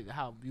are. And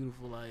how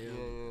beautiful I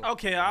am. Yeah.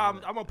 Okay, I'm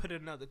gonna put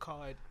another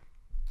card.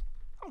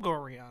 I'm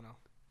going Rihanna.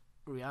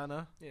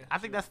 Rihanna. Yeah. I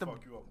think that's the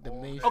Fuck you up the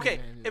all main. day. Okay,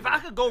 if I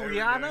could go Every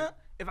Rihanna, day.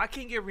 if I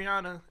can't get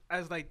Rihanna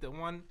as like the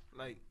one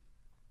like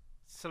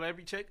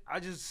celebrity chick, I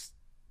just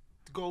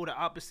go the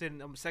opposite,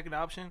 second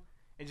option,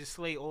 and just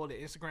slay all the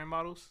Instagram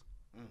models.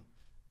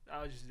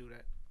 I'll just do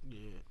that.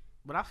 Yeah,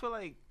 but I feel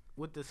like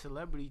with the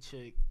celebrity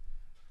chick,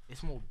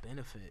 it's more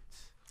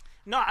benefits.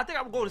 No, I think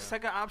I would go the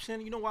second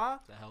option. You know why?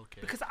 The healthcare.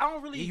 Because I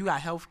don't really. You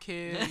got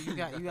healthcare. You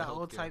got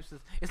all Healthcare. types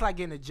of. It's like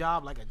getting a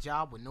job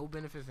with no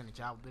benefits and a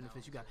job with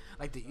benefits. You got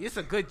like it's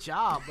a good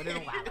job, but they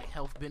don't got like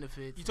health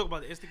benefits. You talk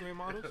about the Instagram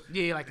models.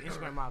 Yeah, like the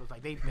Instagram models,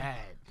 like they bad,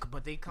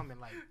 but they come in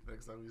like.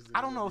 Next time you see I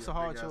don't it, know, it'll it's be a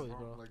hard big-ass choice, bump,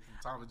 bro. Like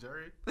from Tom and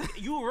Jerry.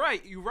 You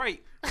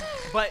right.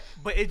 But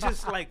it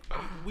just like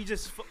we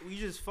just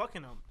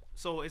fucking them.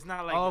 So it's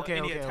not like Okay,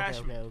 any okay.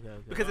 attachment.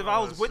 Because if I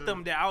was with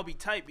them, then I'll be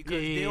tight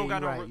because they don't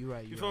got no. you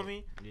right. You feel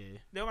me? Yeah.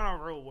 They don't got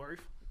no real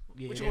worth.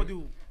 Yeah. What you gonna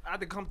do? I have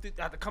to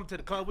come to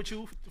the club with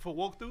you for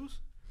walkthroughs.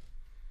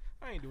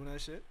 I ain't doing that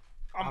shit.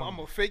 I'm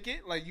gonna fake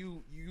it like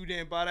you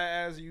didn't buy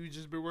that ass. You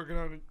just been working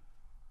on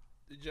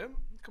the gym.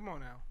 Come on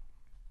now.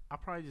 I'll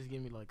probably just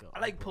give me like a. I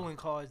like pulling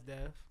cards,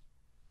 Dev.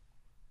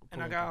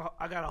 And I got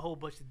a whole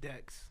bunch of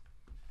decks.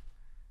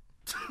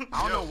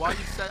 I don't know why you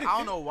said. I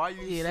don't know why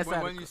you. Yeah, that's when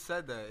not you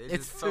said that, it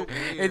It's just felt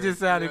weird. it just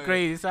sounded Yeah.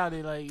 crazy. It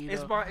sounded like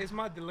It's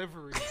my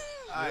delivery.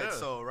 All right, Yeah.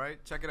 so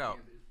check it out.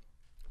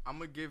 I'm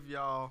gonna give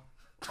y'all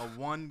a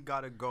one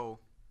gotta go.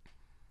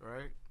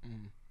 Right?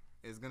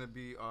 It's gonna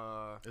be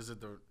Is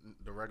it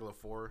the regular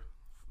four,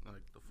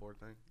 like the four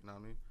thing? You know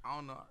what I mean? I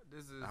don't know.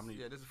 This is How many-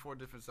 this is 4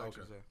 different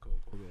sections. Okay,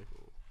 Yeah.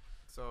 cool.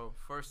 So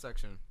first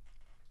section,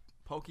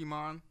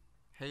 Pokemon,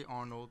 Hey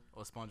Arnold,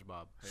 or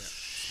SpongeBob.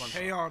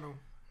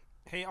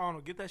 Hey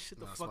Arnold, get that shit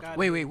the fuck out of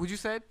Wait, here. what you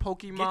said?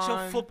 Pokemon. Get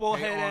your football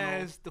Hey head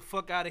Arnold. ass the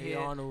fuck out of Hey here.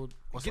 Arnold.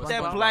 Get SpongeBob.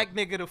 that black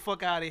nigga the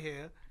fuck out of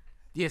here.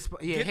 Yes,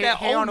 yeah. Get Hey, that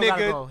hey old Arnold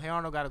gotta nigga. go. Hey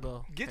Arnold gotta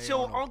go. Get Hey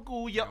your Arnold.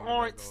 uncle, your Hey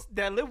Arnold, aunts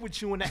that live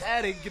with you in the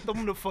attic. Get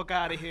them the fuck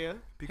out of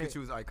here.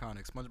 Pikachu is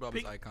iconic. SpongeBob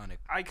is iconic.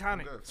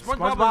 Iconic. Good.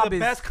 SpongeBob, SpongeBob is the is-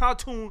 best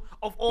cartoon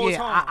of all Yeah,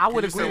 time. I would Can you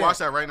agree. still That. watch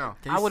that right now?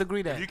 I would agree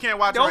If that. you can't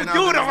watch it Don't right now, do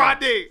then the it's right not.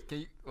 dick. Can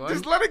you, what?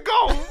 Just let it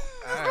go.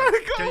 Let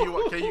it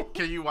go.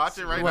 Can you watch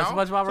it right What, now?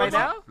 SpongeBob right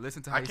now?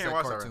 Listen to I how you can't said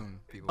watch that cartoon,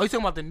 people. Oh, you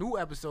talking about the new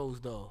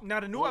episodes though? Now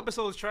the new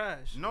episode is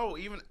trash. No,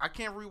 even I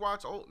can't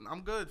rewatch old.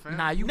 I'm good, fam.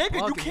 Nah, you Nigga,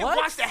 you bugging. can't What?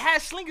 watch the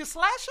Hash Slinger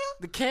Slasher?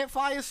 The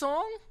campfire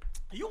song.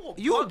 You were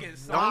You bugging,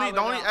 son. The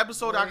only out,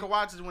 episode I boy. could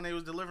watch is when they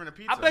was delivering the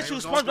pizza. I bet They you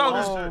was going through SpongeBob all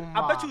was. that shit.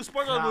 Oh I bet you my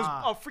SpongeBob was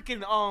God. a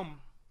freaking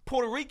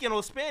Puerto Rican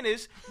or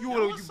Spanish. You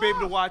would be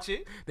able to watch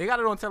it. They got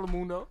it on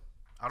Telemundo.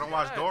 I don't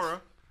watch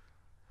Dora.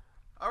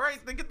 All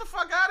right, then get the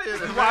fuck out of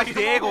here. You watch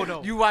Diego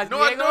though. You watch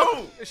No, I Diego?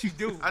 don't. Yes, you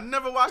do. I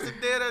never watched a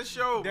dead ass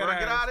show, bro. Dead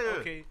Get ass. out of here.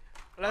 Okay,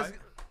 let's.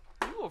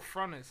 You a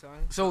fronter,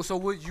 son. So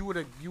would you would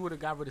have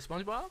got rid of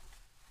SpongeBob?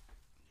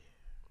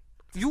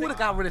 You would have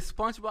got rid of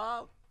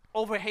SpongeBob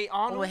Over Hey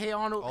Arnold. over Hey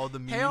Arnold. All the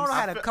Hey memes. Arnold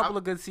had I a feel- couple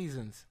of good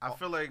seasons. I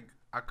feel like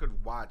I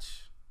could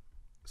watch.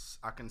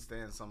 I can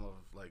stand some of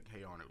like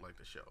Hey Arnold, like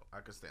the show. I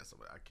could stand some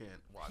of it. I can't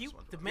watch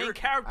SpongeBob. The main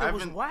character I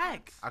was haven't-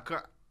 whack. I could.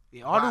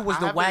 Yeah, Arnold was I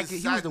the haven't wackest. He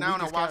was sat the down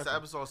weakest and watched the character.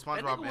 episode of That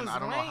SpongeBob, nigga and was I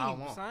don't know how lame,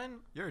 long. son.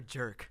 You're a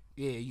jerk.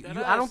 Yeah, That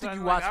I don't ass, think son,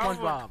 you like, watch I don't-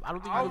 SpongeBob. I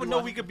don't think I you don't really know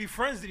watch we could be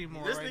friends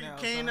anymore. This right nigga now,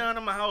 came son. down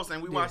to my house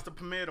and we Yeah. watched the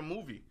premiere of the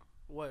movie.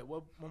 What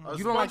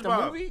You don't like the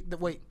SpongeBob. movie?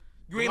 Wait,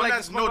 You The ain't one like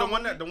that's- the no, the SpongeBob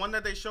one movie?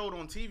 that they showed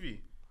on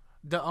TV,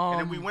 the and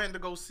then we went to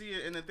go see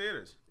it in the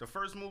theaters. The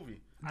first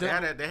movie.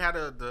 The- they had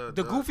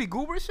the Goofy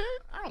Goober shit.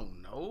 I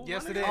don't know.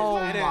 Yes, My it nigga, is. Oh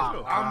it is.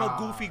 my I'm a God,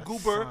 goofy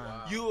goober.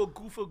 son. You a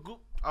goofer goop.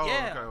 Oh,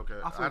 yeah. okay.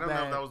 I I feel don't know if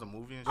bad. that was a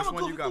movie. And I'm shit. a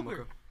Which one you got, goofer.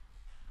 Mooka?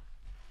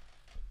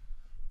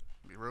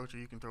 Be real with you,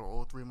 you can throw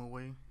all 3 of them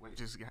away.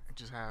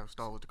 Just have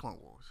Star Wars: The Clone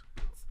Wars.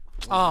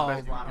 Oh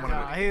Best- my one of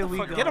God! Here we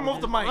Fuck, go. get him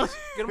off the mic.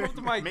 Get him off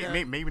the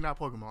mic. Maybe not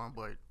Pokemon,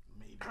 but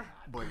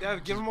Yeah,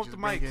 get him off the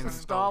mic, bring in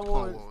son. Star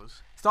Clone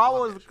Wars. Star Love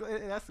Wars, that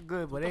shit. that's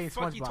good, but the it ain't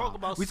fuck you SpongeBob. talk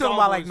about We Star talking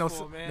about like Wars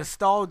for, man?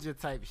 nostalgia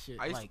type shit.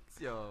 I used Like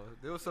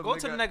there was some Go nigga,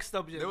 to the next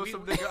subject. There was We-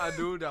 some nigga I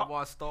knew that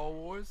watched Star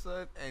Wars,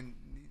 son, and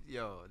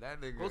that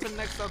nigga. Go to the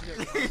next subject.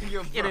 Yo,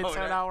 it didn't bro,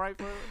 turn that- out right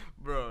for him.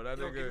 Bro, that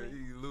Yo, nigga, give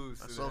me- he lose.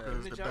 to Ahsoka that.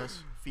 is the Good job.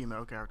 best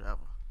female character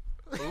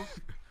ever. Who?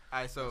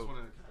 Alright, so One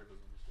of the characters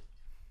on the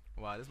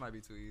show. wow, this might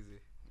be too easy.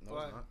 No,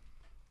 What? it's not.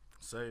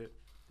 Say it.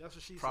 That's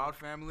what she Proud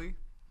Family,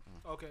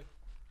 said. Okay.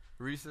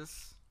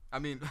 Recess. I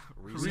mean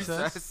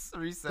Recess.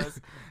 Recess.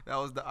 That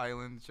was the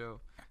island show.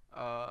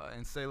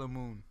 And Sailor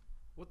Moon.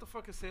 What the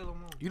fuck is Sailor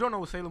Moon? You don't know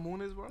what Sailor Moon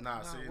is, bro?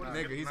 Nah, see, what nah,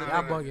 Nigga, he's a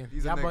Y'all nigga. bugging.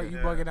 He's a Y'all nigga. you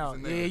Yeah, bugging he's out. a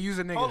Yeah, nigga. you's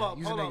a nigga. Hold up,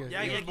 You's a hold up. nigga.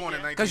 Yeah, He was yeah, born in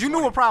yeah. 1920. Cause you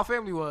knew what Proud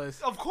Family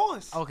was. Of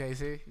course. Okay,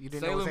 see, you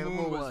didn't know Sailor what Sailor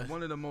Moon Moon was was.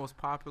 one of the most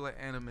popular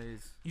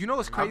animes. You know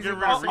what's crazy? get rid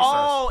about of Recess?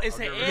 Oh, it's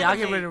I'll an get anime. rid of Yeah, I'll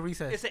get rid of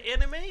Recess. It's an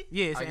anime.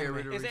 Yeah, it's I an get rid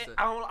anime. of Is it? Recess.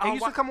 I don't. It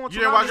used to come on. You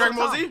didn't watch Toonami Dragon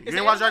Ball Z? sometime. You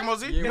didn't watch Dragon Ball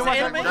Z? You Is didn't it watch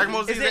anime? Dragon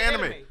Ball Z is Is an it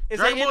anime. Is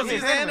Dragon it Ball Z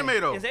is an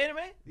anime though. Is it anime?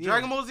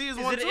 Dragon Ball Z is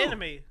Is one it an too.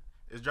 anime?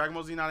 Is Dragon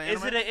Ball Z not an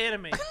Is anime? it an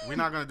anime? We're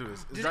not gonna do this.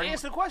 Is Just Dragon-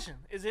 answer the question.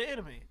 Is it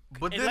anime?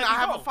 But And then let I me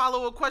have know. a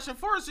follow-up question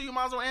first, so you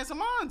might as well answer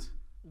mine.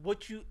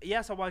 What you?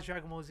 Yes, I watch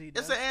Dragon Ball Z.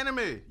 It's Dev. an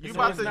anime. You No,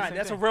 about it's to? not.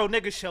 That's a real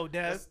nigga show,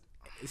 Dev.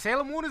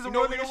 Sailor Moon is a You know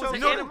real what nigga was show. the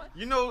You know, anime?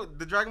 you know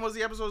the Dragon Ball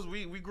Z episodes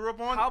we grew up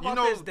on. How you about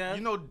know, this, Dev?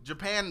 you know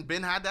Japan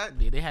been had that.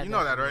 Yeah, they had You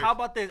know that. that, right? How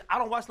about this? I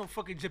don't watch no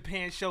fucking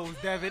Japan shows,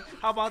 Devin.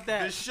 How about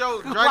that? The show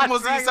Watch Dragon Ball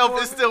Z Dragon itself Ball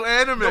is Z. still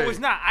anime. No, it's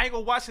not. I ain't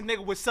gonna watch a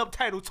nigga with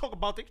subtitles talk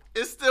about the.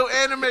 It's still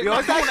anime. Yo,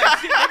 it's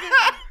actually,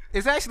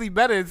 it's actually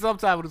better in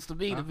subtitles to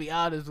me, to be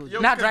honest with you.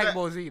 Yo, Not 'cause Dragon that-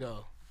 Ball Z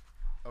though.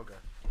 Okay.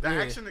 The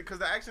Yeah. action, because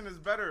the action is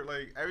better.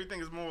 Like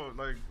everything is more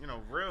like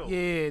real.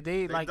 Yeah, they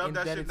They like dubbed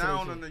that embedded shit to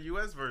down that in shit. the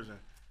U.S. version.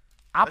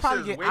 I'll that probably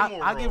shit get. is way I'll more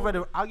get rid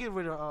raw. of. I'll get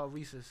rid of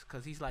Reese's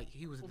because he's like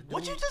he was. The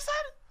What you dude. just said?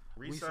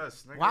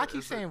 Recess. Nigga, Why I keep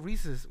it's saying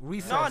Reese's?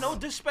 Reese's. No, no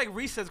disrespect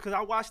Recess because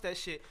I watched that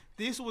shit.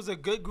 This was a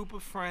good group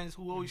of friends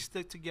who always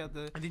stuck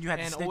together. And then you had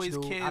the and Stitch always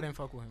dude. cared. I didn't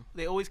fuck with him.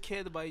 They always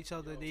cared about each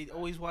other. They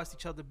always watched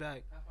each other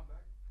back.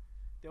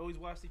 They always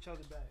watched each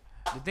other back.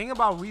 The thing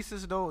about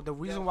Reese's though, the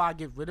reason why I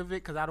get rid of it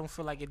because I don't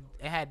feel like it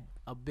had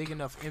a big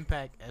enough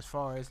impact as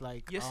far as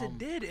like. Yes, it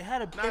did. It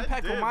had a Nah, it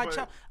impact on did, my but-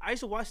 child. I used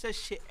to watch that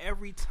shit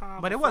every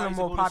time. But it before I wasn't used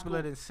to more go to popular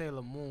school. than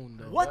Sailor Moon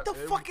though. What the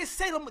It- fuck is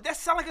Sailor Moon? That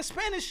sound like a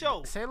Spanish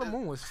show. Sailor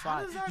Moon was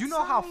fire. does that You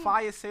know how sound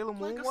fire Sailor like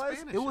Moon a was?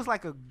 Spanish It was show?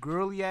 like a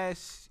girly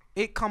ass.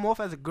 It come off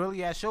as a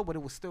girly ass show, but it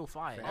was still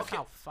fire. That's Okay.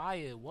 how fire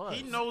it was.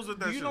 He knows what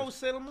that Do you shit know is.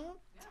 Sailor Moon?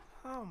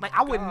 Oh my Like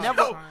I would God, never,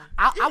 son.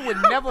 I would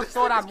never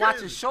thought I'd watch a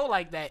crazy. show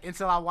like that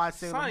until I watched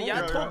Sailor Son, Moon. y'all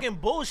Yeah. talking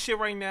bullshit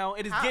right now.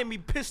 It is getting me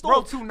pissed Bro,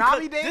 off.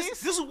 Toonami because days?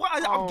 This is why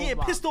I'm Oh getting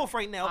my- pissed off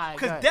right now. Alright,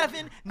 Because go ahead.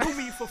 Devin knew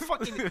me for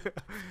fucking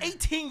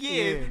 18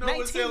 years, Yeah. You know what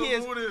 19 Sailor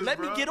years. Moon is, Let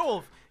me bro. get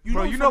off.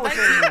 Bro, me you for know what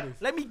 19 Sailor Moon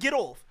is. Let me get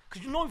off.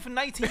 Because you know me for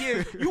 19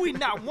 years. You ain't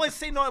not once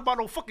say nothing about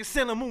no fucking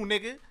Sailor Moon,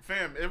 nigga.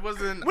 Fam, it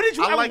wasn't. When did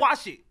you I ever like-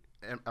 watch it?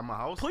 At my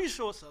house. Pull your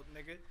shorts up,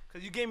 nigga.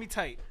 Because you gave me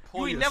tight.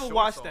 Pull You ain't your never shorts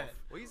watched off. that.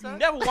 What you You said?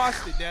 never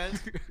watched it, Dad.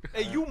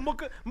 Hey, you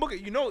Mooka,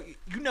 you know,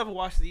 you never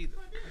watched it either.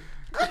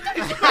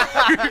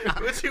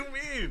 What you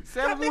mean?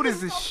 Sailor Moon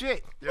is the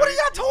shit. What are y'all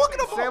talking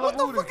about? Sailor What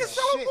the Moon fuck is is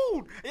Sailor shit.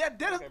 Moon? Yeah,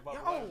 that is,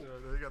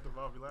 yo. They got the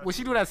Bobby Lashley. When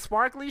she do that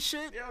sparkly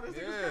shit, Yo, this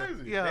Yeah. is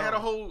crazy. Yeah. They had the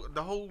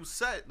whole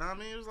set. Know what I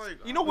mean, it was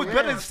like. You know what's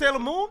better than Sailor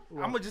Moon?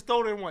 I'm gonna just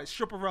throw it in one.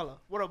 Stripperella.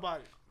 What about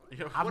it?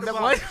 Yo, I've what never.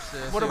 about- What?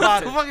 What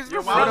about the it? fuck is Yo,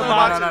 Stripperella? why No, would no, you no,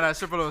 watch no, it? no,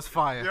 Stripperella was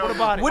fire. Yo, What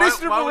about it? What is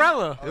why would-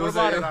 Stripperella? It was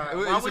about a- it? it Why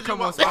used to would come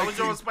you on watch? Why Spike would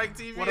you on TV. Spike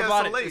TV? What at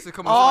about so it? late? It used to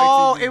come on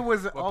Oh, Spike TV. it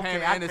was With okay.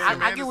 Pam I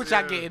Anderson. get what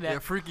y'all getting Yeah,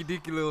 at. freaky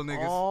deaky little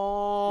niggas.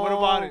 Oh, What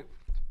about it?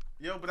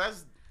 Yo, but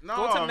that's no.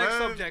 Go to the next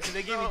man. subject, cause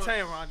they gave me No.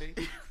 tight,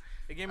 Rondé.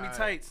 They gave me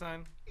tight,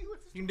 son.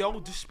 You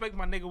don't disrespect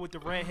my nigga with the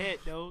red hat,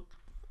 though.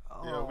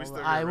 Yeah, we still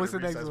Alright, got what's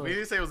rid the of next Recess. one? We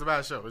didn't say it was a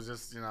bad show. It's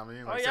just, you know what I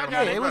mean? Like, Oh, yeah, Sailor I got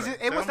Moon Yeah, it. it was.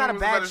 better. It was Sailor not a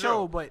Moon bad better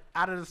show, but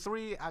out of the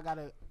three, I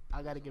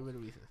gotta get rid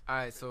of Reese's. All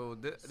right, so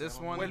this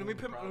one. Wait, let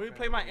me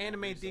play my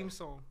anime theme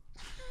song.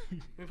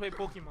 Let me play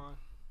Pokemon.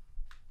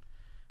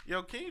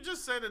 Yo, can you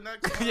just say the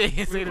next one? Yeah,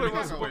 say We the put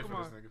next one one. away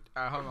for this nigga.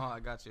 All right, hold on, I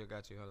got you.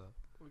 Hold up.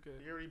 Okay.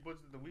 He already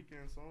butchered the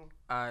weekend song.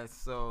 All right,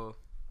 so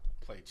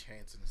Play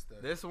Chance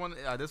instead. this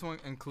one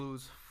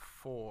includes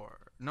 4.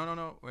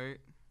 No, wait.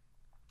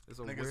 It's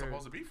a Nigga's weird.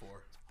 supposed to be 4.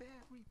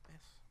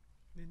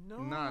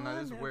 Nah,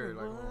 this is weird,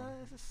 like, hold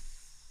on.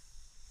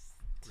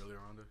 Really,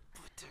 Rhonda?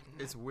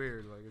 It's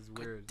weird, like it's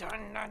weird.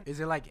 Is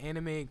it like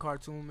anime and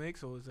cartoon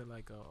mix, or is it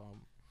like a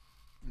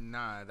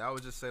Nah, that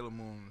was just Sailor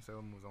Moon.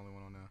 Sailor Moon's the only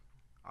one on there.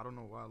 I don't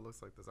know why it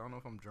looks like this. I don't know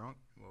if I'm drunk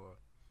or.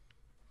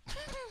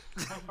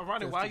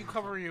 Rondé, why are you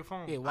covering your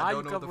phone? Yeah, I why are you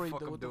don't know covering?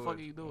 I'm What the fuck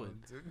are you doing?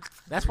 Dude.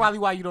 That's probably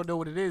why you don't know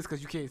what it is,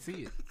 because you can't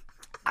see it.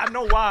 I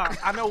know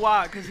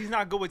why. Because he's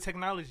not good with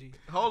technology.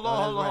 Hold Oh, on,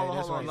 that's right, hold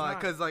that's on, right.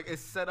 like, cause like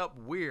it's set up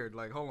weird.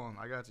 Like, hold on,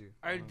 I got you.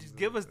 All right, just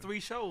give us 3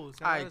 shows.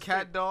 All right,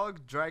 Cat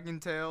Dog, Dragon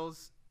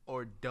Tales,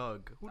 or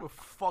Doug. Who the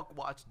fuck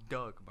watched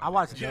Doug? my I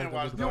watched nigga? You Doug. didn't a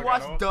watch little Doug bit. You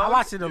watched at all? Doug? I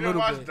watched it a You little didn't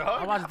watch bit. Doug?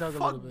 I watched Doug a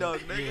little Fuck bit. Doug,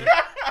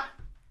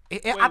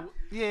 nigga.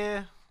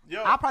 Yeah.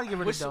 Yo, I'll probably get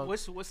rid of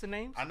What's Doug. the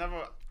name? I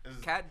never.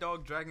 Cat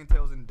Dog, Dragon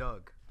Tales, and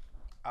Doug.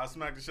 I'll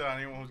smack the shit out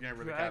of anyone who's getting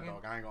rid of Cat Dragon.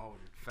 Dog. I ain't gonna hold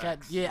you. Cat,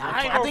 Facts. yeah,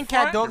 I ain't I gonna think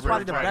Cat front. Dog's Get rid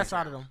probably of the Dragon best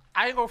out Tales. of them.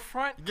 I ain't gonna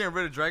front. You getting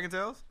rid of Dragon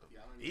Tales?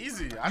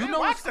 Easy. I You didn't know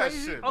watch what's that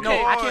crazy? shit. Okay.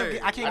 No, I Boy. can't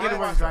get I rid didn't of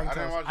watch Dragon that. I didn't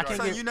Tales. watch I can't Dragon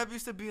So get. you never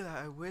used to be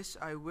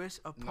like, I wish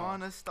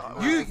upon a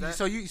star. You Is that-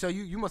 so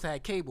you must have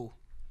had cable.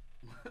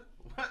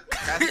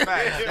 That's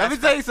facts. Let me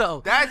tell you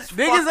something. That's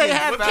Niggas fucking ain't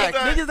have facts.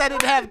 niggas that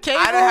didn't have cable.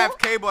 I didn't have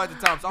cable at the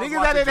time, so I was Niggas that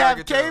watching didn't have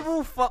Dragon Tales.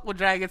 cable, fuck with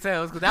Dragon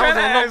Tales, because that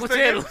was on local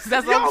channels.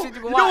 That's the only shit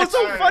you can You know watch. what's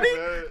so Alright, funny?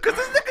 man. Because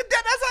this nigga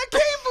that's our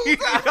cable.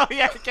 Oh,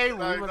 yeah, cable.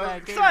 Like, We was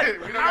that's- at cable. Son, We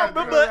don't I gotta do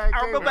remember, that. I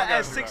remember We don't at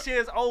gotta do 6 that.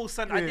 years old,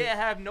 son, I Yeah. didn't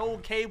have no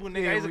cable,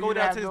 nigga. Yeah, I used to we go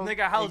down had to this no-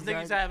 nigga house. Nigga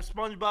used to have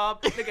exactly.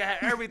 SpongeBob. Nigga had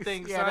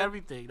everything, Yeah, son.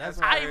 everything. That's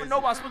I why. didn't even know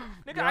about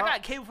SpongeBob. Nigga, I Yeah.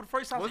 got cable for the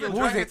first time. Wasn't Who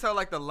was Dragon it? Tail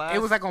like the last? It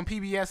was like on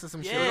PBS or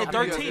some shit. Yeah, I think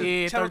 13.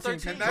 Yeah, Channel 13.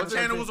 13. That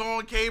channel was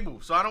on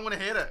cable, so I don't want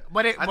to hear that.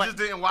 But I just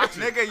didn't watch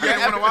it. Nigga, I didn't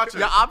want to watch it.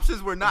 your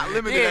options were not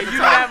limited Yeah, at the you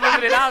time. had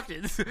limited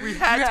options. We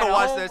had You to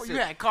watch home- that shit. You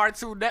had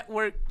Cartoon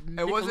Network,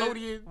 It wasn't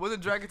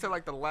Nickelodeon. Dragon Tail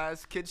like the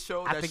last kids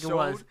show I that think showed? it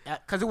was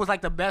because it was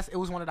like the best. It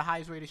was one of the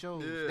highest rated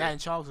shows. Yeah. That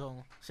and Chalk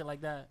Zone, shit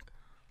like that.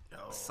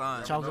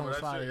 Son. Chalk Zone remember was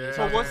that fire. shit? Yeah, Yeah. So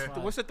Chalk what's Zone was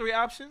fire. what's the 3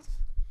 options?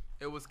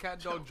 It was Cat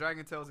Dog,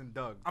 Dragon Tales, and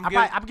Doug. I'm I'm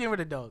getting rid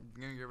of Doug.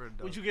 I'm gonna get rid of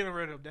Doug. What you getting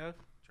rid of, Dev?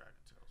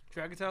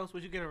 Dragon Tales.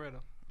 What you getting rid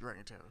of?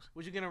 Dragon Tales.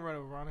 What you getting rid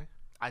of, Ronnie?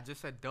 I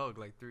just said Doug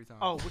like 3 times.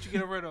 Oh, what you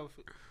getting rid of?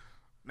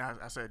 Now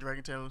I said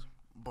Dragon Tales,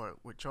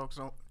 but with Chalk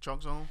Zone,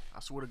 I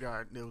swear to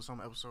God, there was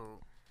some episode.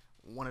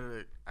 One of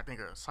the, I think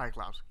a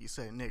Cyclops. He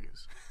said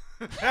niggas.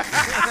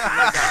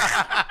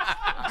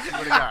 I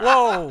swear to God.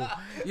 Whoa,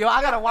 yo,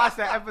 I gotta watch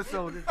that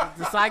episode.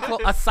 The cyclone,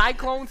 a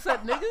cyclone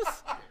set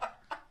niggas.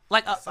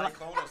 Like a,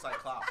 Cyclone or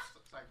Cyclops?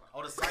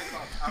 Oh, the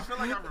Cyclops. I feel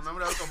like I remember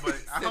that episode, but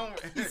I don't.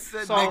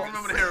 said I don't niggas.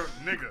 remember the hair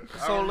nigga. I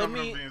So don't let remember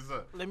me them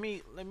being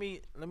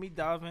said. let me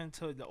dive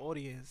into the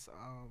audience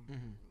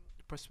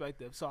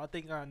perspective. So I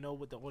think I know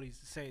what the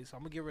audience is saying. So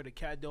I'm gonna get rid of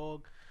Cat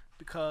Dog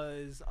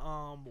because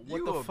what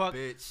you the a fuck?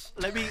 bitch.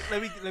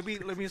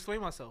 Let me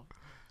explain myself.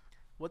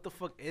 What the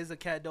fuck is a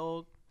cat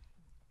dog?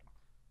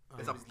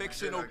 It's a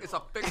fictional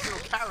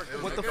character.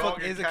 What the nigga. fuck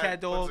Dog is and a cat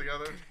put dog?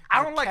 together.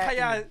 I don't like how cat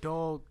and a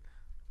y'all. dog.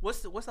 What's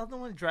the other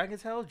one? Dragon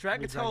Tales.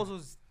 Dragon Tales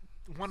was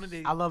one of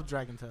the I love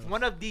Dragon Tales.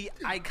 one of the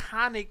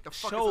iconic The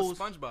fuck shows. is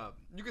a SpongeBob?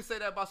 You can say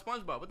that about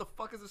SpongeBob. What the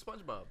fuck is a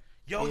SpongeBob?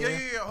 Yo, Yeah.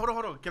 yeah. Hold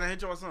on. Can I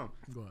hit you on something?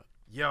 What?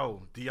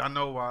 Yo, do y'all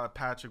know why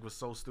Patrick was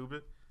so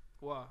stupid?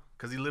 Wow.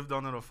 Cause he lived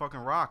under the fucking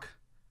rock.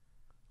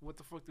 What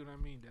the fuck do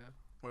that mean, Dad?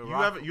 Wait,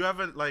 You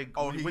haven't like.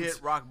 Oh, when- he when- hit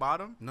rock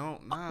bottom. No,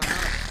 nah.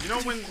 You know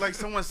when like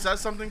someone says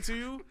something to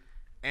you,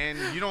 and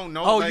you don't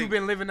know. Oh, like, you've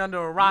been living under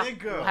a rock.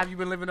 Nigga. Have you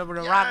been living under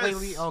a rock Yes.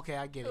 lately? Okay,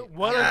 I get it.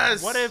 What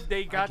Yes. if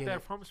they got get that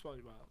it. from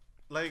SpongeBob?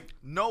 like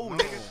No, No.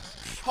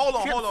 nigga. Hold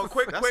on.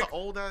 Quick, that's quick, an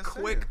old ass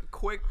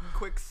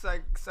quick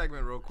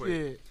segment, real quick.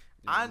 Yeah.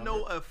 I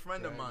know a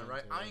friend of mine,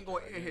 right? I ain't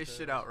gonna air his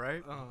shit out,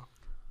 right? Uh-huh.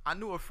 I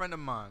knew a friend of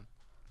mine.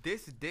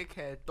 This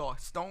dickhead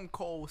thought Stone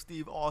Cold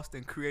Steve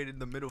Austin created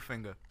the middle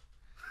finger.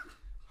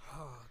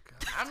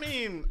 I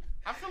mean,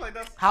 I feel like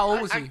that's. How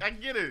old was he? I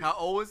get it. How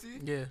old was he?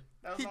 Yeah.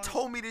 That was He only-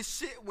 told me this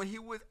shit when he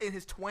was in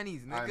his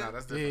 20s, Alright, nigga. nah,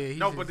 that's Yeah, different. he's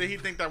no, just- but did he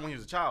think that when he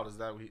was a child? Is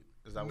that what he?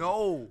 Is that what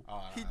No.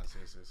 Oh, he nah,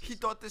 yes. he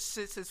thought this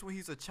shit since when he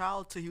was a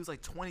child till he was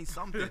like 20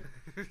 something.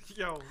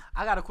 Yo,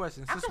 I got a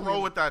question. I Since can we-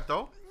 roll with that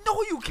though.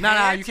 No, you can't.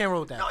 Nah, you can't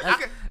roll with that. No, you That's-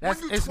 can't.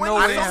 that's- When you it's 20 no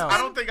way in something- hell. I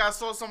don't think I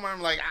saw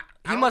someone like.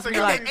 I must don't be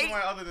think I like- seen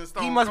someone other than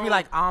Stone He must be Cold.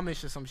 like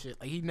Amish or some shit.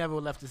 Like he never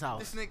left his house.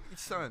 This nigga,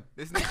 son.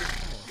 This nigga.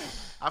 Come on.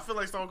 I feel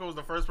like Stone Cold was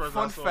the first person.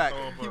 Fun I saw fact: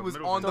 throw up he a was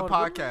middle on the finger.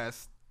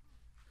 podcast.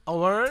 A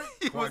word?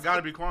 Well, it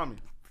gotta be Kwame.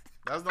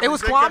 That's the It only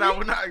was dickhead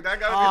Kwame? that gotta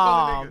be Oh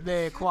the only nigga.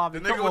 man, Kwame, The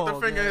come nigga with the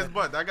on, finger in man. his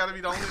butt. That gotta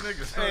be the only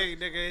nigga. hey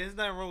nigga, there's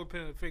nothing wrong with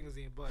putting the fingers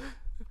in your butt.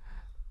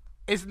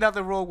 It's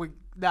nothing wrong with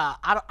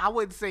I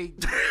wouldn't say.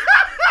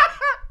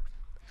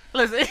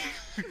 Listen,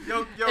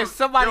 Yo, if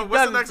somebody what's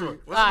does the next it to one?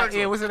 you- What's the next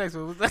yeah, one? what's the next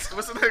one?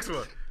 What's the next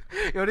one?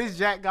 Yo, this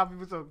Jack got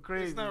people so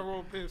crazy. There's nothing wrong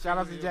with putting Shout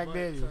out to fingers in your Jack butt,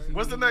 Daniels. son.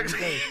 What's the next?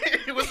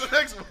 What's the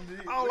next one?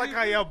 I don't like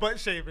how y'all butt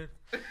shaving.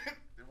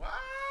 What?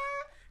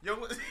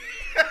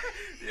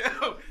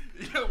 Yo,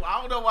 yo, I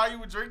don't know why you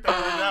would drink that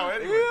right now.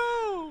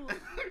 Anyway.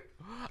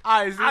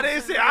 Alright, I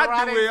didn't say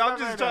I do it. I'm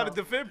just trying to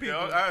defend people.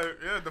 Yo,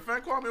 yeah,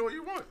 defend Kwame what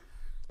you want.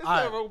 There's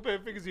Alright. nothing wrong with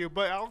putting fingers in your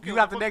butt. I don't care You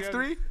what got the fuck next y'all-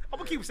 three? I'm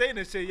gonna keep saying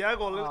this shit. Y'all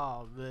gonna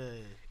Oh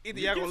man. either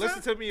You y'all keep gonna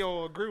listen to me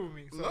or agree with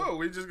me. So No,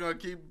 we just gonna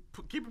keep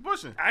it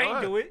pushing. I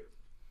ain't do it.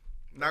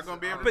 Not gonna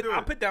be able to But do I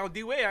it. put down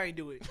D-Way. I ain't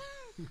do it.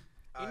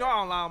 You know I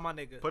don't lie on my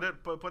nigga. Put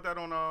that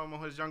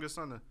on his youngest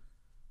son. Then.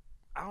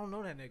 I don't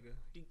know that nigga.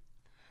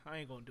 I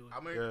ain't gonna do it.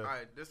 I mean, Yeah. all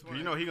right, this one.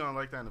 You know he gonna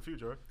like that in the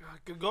future.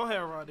 Right? Go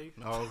ahead, Roddy.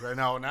 No, okay,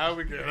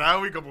 now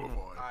we can move on.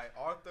 All right,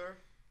 Arthur,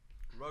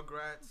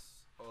 Rugrats,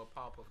 or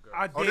Powerpuff Girls.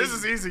 I Oh, dare this you.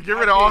 is easy. Get I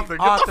rid of dare Arthur.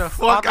 Get Arthur, the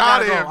fuck Arthur out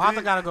gotta of go. here.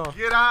 Arthur B. gotta go.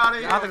 Get out of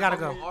here. Arthur gotta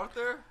go.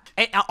 Arthur.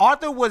 Hey,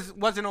 Arthur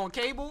wasn't on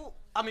cable.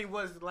 I mean,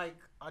 was like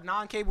a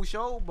non-cable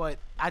show, but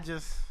I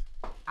just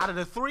out of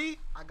the three,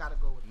 I gotta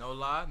go with. No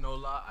lie,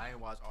 I ain't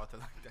watch Arthur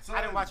like that.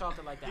 I didn't watch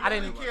Arthur like that. He I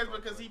only didn't. cares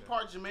because he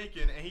part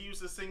Jamaican and he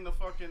used to sing the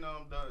fucking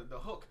the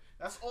hook.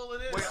 That's all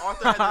it is. Wait,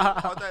 Arthur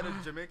had a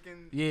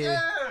Jamaican. Yeah.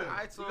 Yeah.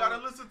 Alright, so- you gotta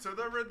listen to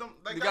the rhythm.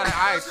 Like, You gotta,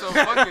 alright, so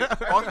fuck it.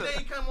 Every Arthur, day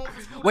he come home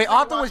from school, Wait, he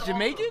Arthur watch was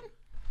Jamaican?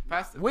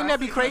 pass, Wouldn't pass that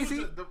be the-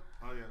 crazy? Oh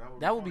yeah,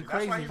 That would be That's why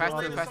crazy he if Pass Arthur-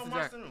 related Pass so the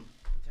much Jack. to him.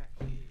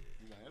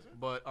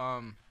 But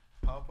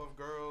Powerpuff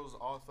Girls,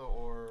 Arthur,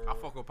 or I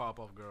fuck with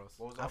Powerpuff Girls.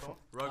 what was that one?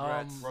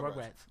 Rugrats.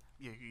 Rugrats.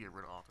 Yeah, you get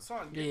rid of Arthur.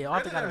 Son, Yeah,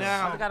 Arthur gotta go.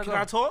 Now, Arthur gotta can go.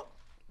 I talk?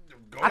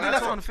 I think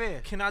that's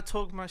unfair. Can I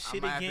talk my I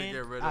shit might have to again?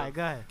 get rid All right, of.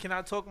 go ahead. Can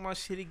I talk my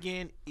shit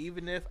again,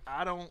 even if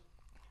I don't?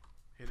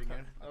 Hit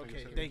again.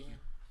 Okay, thank you.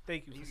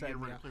 Thank you You for can saying get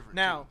rid that. of Clifford,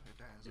 Now, too, if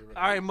that's-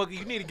 all right, Muggy,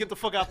 you need to get the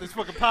fuck out this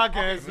fucking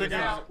podcast, nigga.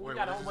 Now, we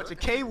got a whole bunch of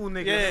cable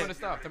niggas. Yeah. Tell me to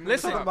stop. Tell me to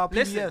Listen, stop. about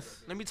listen. PBS.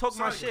 Let me talk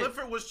my Sorry, shit.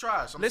 Clifford was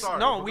trash. I'm Listen, sorry.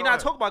 no, but we go not ahead.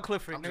 talking about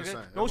Clifford, I'm just nigga.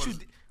 saying, it Don't you?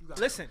 was-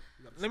 Listen,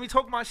 let me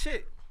talk my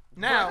shit.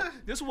 Now,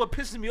 this is what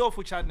pisses me off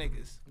with y'all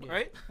niggas,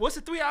 right? What's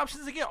the 3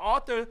 options again?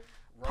 Arthur,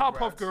 Powerpuff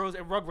Rugrats. Girls,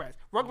 and Rugrats.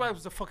 Rugrats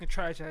was a fucking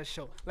trash ass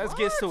show. Let's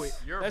get to it.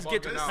 You're Let's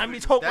get to it. bugging out. Let me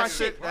talk my That shit.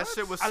 shit- that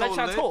shit was I let so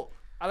y'all lit. talk.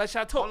 I let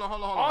y'all talk.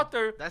 Hold on.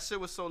 Arthur, That shit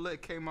was so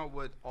lit. Came out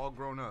with All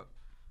Grown Up.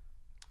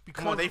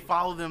 Come on, they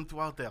follow them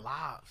throughout their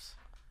lives.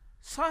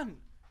 son,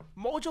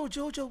 Mojo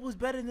Jojo was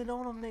better than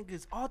all them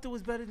niggas. Arthur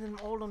was better than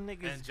all them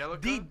niggas.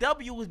 Angelica?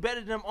 DW was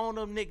better than all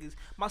them niggas.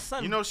 My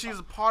son, You know she's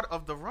a part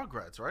of the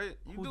Rugrats, right?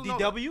 You who do know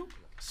that. DW?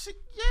 She,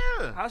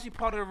 yeah. How's she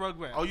part of the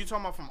Rugrats? Oh, you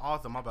talking about from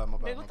Arthur? My bad.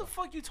 Nigga, what the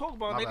fuck you talking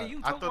about, My nigga? bad. You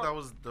I talking thought about that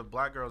was the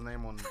black girl's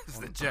name on. It's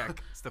on the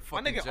Jack. It's the my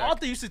fucking nigga. Jack.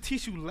 Arthur used to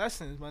teach you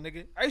lessons, my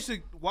nigga. I used to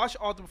watch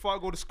Arthur before I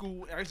go to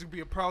school. I used to be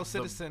a proud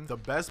citizen. The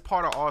best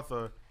part of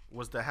Arthur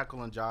was the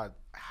Heckle and Jive.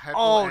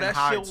 Oh, and that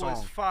Hyde shit was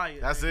song. fire.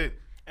 That's nigga. it.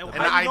 And And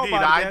how the you know ID, about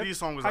the it, ID Dad?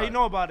 song was How you out.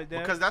 know about it, Dad?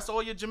 Because that's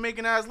all your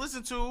Jamaican ass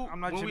listen to I'm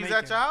not when Jamaican. we was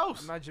at your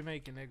house. I'm not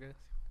Jamaican, nigga.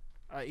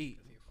 I eat.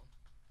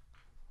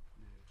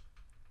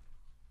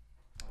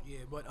 Yeah,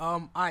 but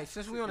all right.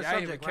 Since we on the Yeah, I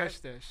didn't even subject, right?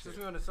 catch that Since shit.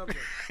 we on the subject,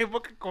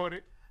 What caught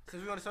it?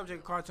 since we on the subject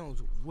of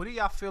cartoons, what do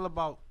y'all feel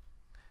about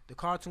the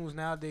cartoons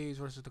nowadays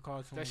versus the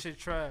cartoons? That shit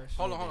trash.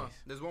 Hold on.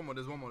 There's one more.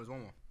 All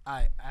All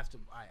right, after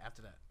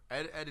that.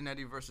 Ed and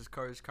Eddie versus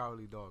Courage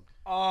Cowardly Dog.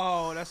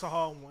 Oh, that's a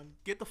hard one.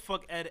 Get the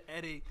fuck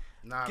Eddie.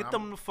 Nah, Get nah,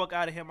 them the fuck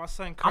out of here. My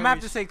son. I'm gonna have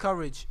to Courage- say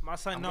Courage. My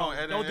son, I'm no, going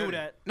Ed don't and do Eddie.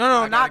 that. No,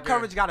 I not gotta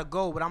Courage gotta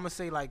go, but I'm gonna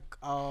say like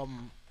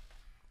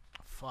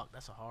fuck,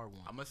 that's a hard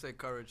one. I'm gonna say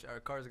Courage.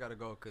 Courage gotta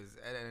go because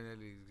Ed and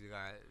Eddie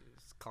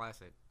is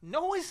classic.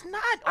 No, it's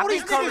not. I All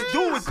these think niggas Courage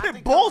do is. is I put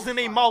think balls Courage in is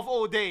their fine. mouth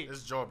all day.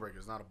 It's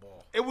Jawbreakers, not a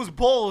ball. It was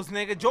balls,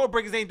 nigga.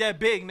 Jawbreakers ain't that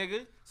big,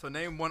 nigga. So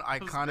name one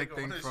iconic nigga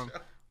thing on this from.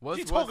 show?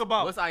 You talk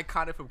about- what's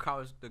iconic from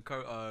Courage? I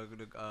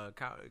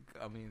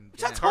mean, What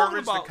y'all damn, talking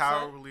Courage the about, son?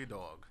 Cowardly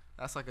Dog.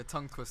 that's like a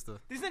tongue twister.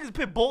 These niggas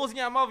put balls in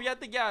your mouth. Y'all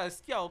think y'all,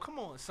 yo, come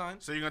on, son.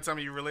 So you gonna tell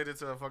me you related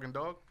to a fucking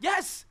dog?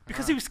 Yes,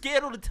 because he was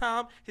scared all the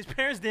time. His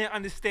parents didn't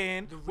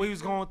understand what he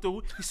was going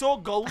through. He saw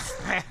ghosts.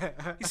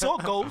 He saw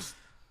ghosts,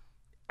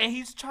 and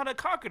he's trying to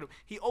conquer them.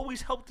 He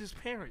always helped his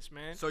parents,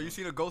 man. So you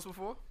seen a ghost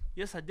before?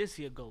 Yes, I did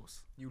see a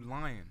ghost. You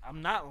lying?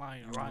 I'm not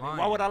lying, You Ronnie. lying.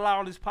 Why would I lie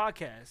on this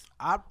podcast?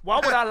 I Why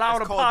would I lie on a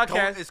It's called Don't-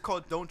 podcast? It's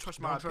called Don't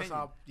Trust My don't trust Opinion.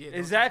 our, yeah, don't trust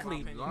Exactly.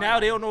 my opinion. Now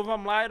they don't know if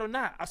I'm lying or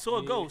not. I saw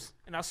a Yeah. ghost,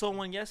 and I saw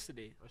one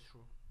yesterday. That's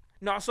true.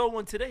 No, I saw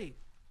one today.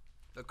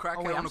 The crackhead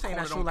Oh wait, on I'm the saying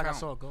corner that shit don't like I count.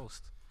 saw a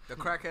ghost. The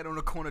crackhead on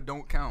the corner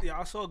don't count. Yeah,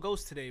 I saw a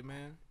ghost today,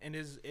 man. And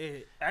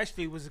it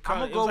actually was I'm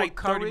gonna it go was with like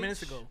Courage. 30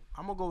 minutes ago.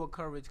 I'm gonna go with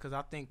Courage because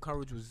I think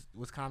Courage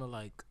was kind of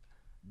like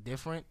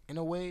different in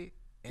a way,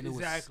 and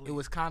Exactly. it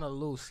was kind of a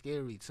little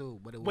scary too.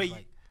 But it was Wait,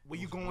 like were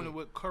you was going weird.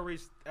 with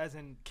courage as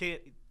in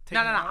kid? no.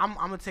 I'm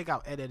gonna take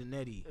out Ed, and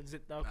Eddie. Okay,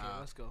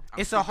 let's go. I'm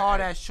It's a keeping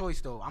hard Ed- ass choice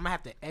though. I'm gonna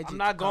have to edge. I'm it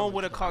not to going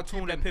with a Courage, though.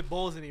 cartoon that put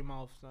balls in their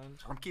mouth, son.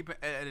 I'm keeping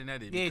Ed and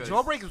Eddie. Yeah, because-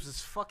 Jawbreakers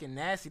was fucking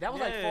nasty. That was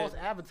like Yeah. false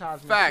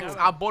advertisement. Facts.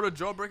 Yeah, I bought a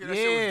Jawbreaker. That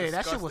shit was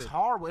that shit was disgusting.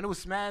 horrible, and it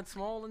was mad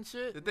small and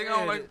shit. The thing Yeah, I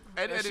don't like,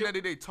 that Ed and shit-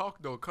 Eddie, they talk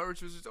though.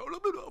 Courage was just.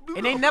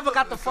 And they never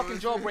got the fucking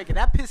Jawbreaker.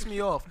 That pissed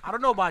me off. I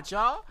don't know about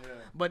y'all,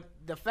 but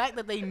the fact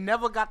that they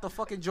never got the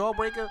fucking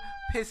Jawbreaker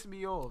pissed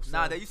me off.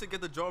 Nah, so. they used to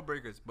get the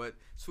Jawbreakers, but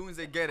as soon as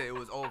they get it, it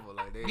was over.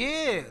 Like they.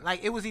 Yeah,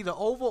 like it was either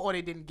over or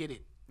they didn't get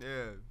it,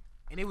 Yeah.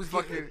 and it was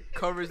Fucking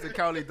Courage the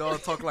Cowardly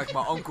Dog talk like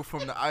my uncle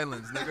from the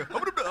islands, nigga.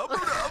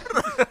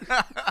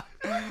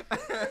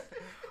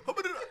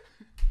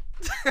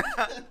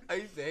 I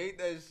used to hate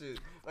that shit.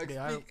 Like,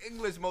 Yeah, speak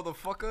English,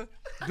 motherfucker.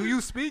 Do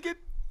you speak it?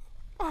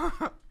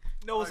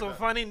 No, what's so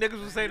funny?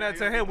 Niggas was saying that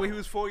to him when he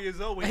was 4 years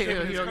old. When he came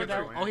in this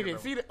country. Oh, he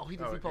didn't see it. Oh, he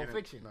didn't No, see he Pulp didn't.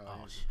 Fiction. No, Oh, he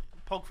didn't. shit.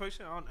 Pulp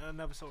Fiction? I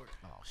never saw it.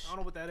 Oh, I shit. don't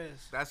know what that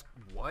is. That's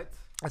what?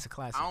 That's a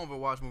classic. I don't even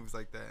watch movies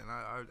like that. And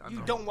I You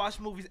know. don't watch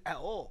movies at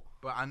all.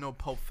 But I know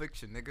Pulp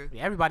Fiction, nigga.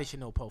 Yeah, everybody should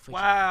know Pulp Fiction.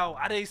 Wow,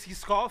 I didn't see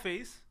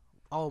Scarface.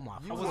 Oh my. I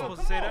fuck. wasn't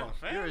supposed to say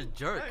that. You're a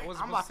jerk. I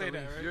wasn't I'm supposed about to say to that,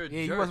 leave. right? You're a Yeah,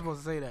 you jerk. wasn't supposed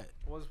to say that.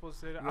 I wasn't supposed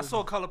to say that. I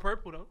saw Color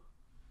Purple though.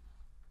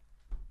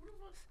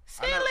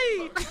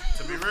 Silly.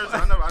 To be real,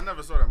 I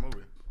never saw that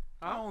movie.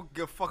 I don't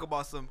give a fuck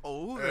about some.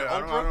 Oh, who's Yeah, it?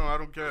 I Oprah?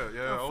 don't care.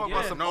 Yeah, Don't fuck Oprah.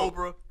 about some No,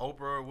 Oprah.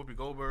 Oprah, Whoopi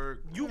Goldberg.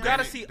 You Danny-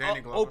 gotta see Danny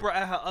Glover. Oprah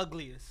at her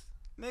ugliest.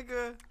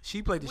 Nigga.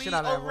 She played the We shit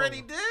out of that already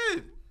role.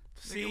 did.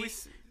 See,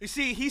 you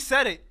see, he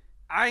said it.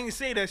 I ain't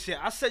say that shit.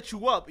 I set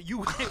you up.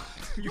 You,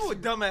 you a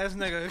dumbass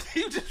nigga.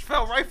 You just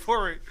fell right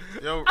for it.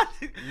 Yo,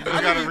 you just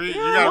gotta read.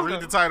 You gotta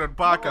read the title of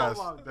the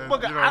podcast. Then,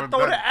 Look, you know, I throw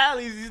then- the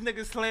alleys. These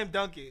niggas slam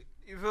dunk it.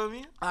 You feel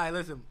me? All right,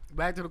 listen.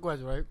 Back to the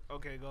question, right?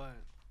 Okay, go ahead.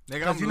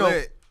 Nigga, 'Cause I'm you know,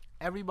 lit.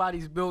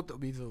 everybody's built.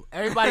 Me too.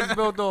 Everybody's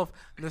built off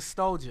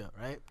nostalgia,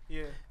 right?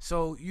 Yeah.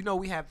 So you know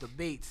we have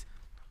debates.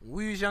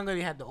 When we was younger,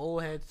 they had the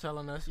old heads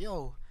telling us,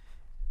 "Yo,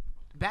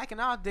 back in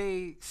our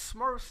day,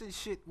 Smurfs and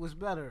shit was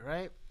better,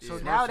 right?" So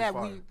Yeah. now Smurfs that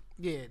was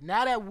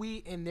now that we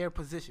in their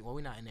position, well,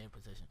 we're not in their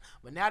position,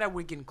 but now that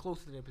we're getting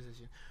close to their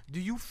position, do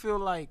you feel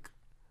like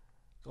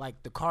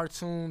Like the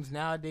cartoons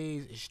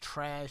nowadays is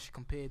trash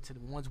compared to the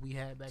ones we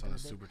had back in the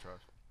day. Super trash.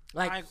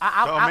 Like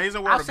The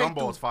Amazing World of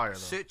Gumball is fire though.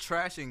 Shit,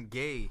 trash and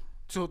gay.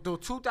 to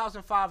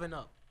 2005 and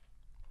up.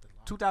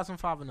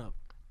 2005 and up.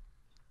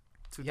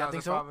 Yeah, I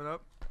think so. 2005 and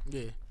up.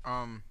 Yeah.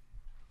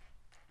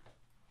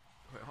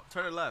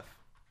 Turn it left.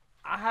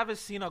 I haven't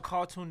seen a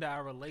cartoon that I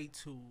relate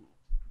to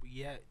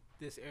yet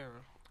this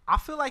era. I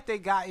feel like they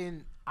got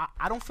in.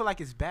 I don't feel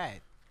like it's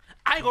bad.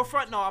 I ain't go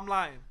front. No, I'm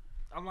lying.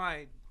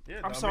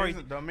 Yeah, I'm sorry.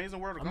 The Amazing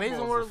World of Gumball.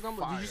 Amazing World of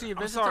Gumball. Did you see I'm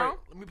Adventure sorry. Time?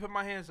 Let me put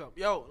my hands up.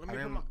 Yo, let me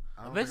put my.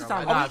 Adventure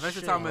Time. Nah, Oh, Adventure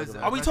shit. Time is.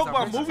 Are we Adventure talking about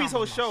Time is- movies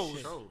or Shit.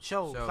 shows?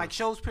 Shows. Like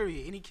shows.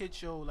 Period. Any kid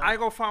show. Like I ain't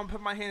gonna find.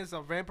 Put my hands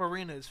up.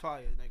 Vampirina is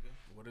fire, nigga.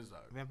 What is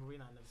that?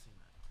 Vampirina. I never seen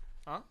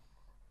that.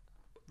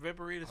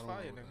 Vampirina is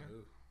fire,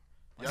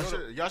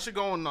 nigga. Y'all should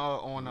go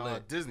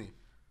on Disney.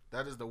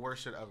 That is the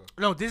worst shit ever.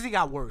 No, Disney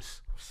got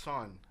worse.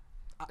 Son,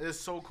 it's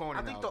so corny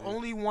I think now, the dude.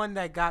 only one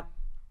that got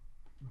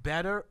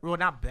better, well,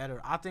 not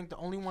better. I think the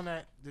only one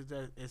that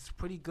is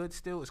pretty good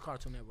still is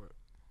Cartoon Network.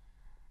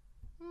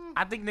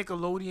 I think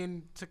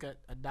Nickelodeon took a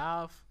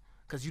dive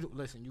because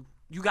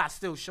you got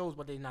still shows,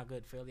 but they're not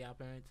good. Fairly Odd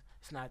Parents,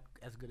 it's not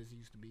as good as it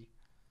used to be.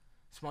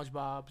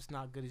 SpongeBob, it's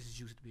not good as it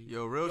used to be.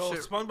 Yo, real Yo,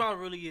 shit. SpongeBob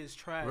really is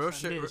trash. Real man.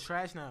 shit. Yeah, it's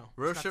trash now.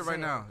 Real It's not shit the right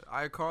same. now.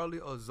 iCarly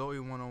or Zoe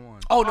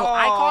 101? Oh no, Oh,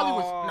 iCarly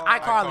was no,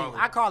 iCarly.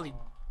 iCarly.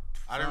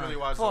 I didn't really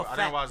watch. For a I didn't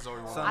fact. watch Zoe.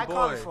 One. Son,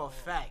 iCarly boy. for a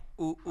fact.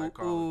 Ooh, ooh,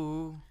 iCarly.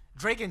 ooh.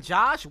 Drake and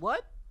Josh,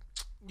 what?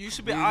 You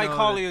should be You know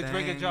iCarly the or Drake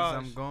and things Josh.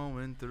 I'm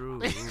going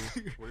through.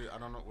 I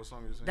don't know what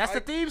song you saying. That's the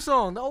theme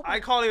song. The opening.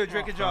 iCarly or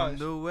Drake and From Josh.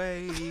 the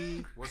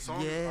way. What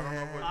song? Yeah. I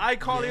don't know what.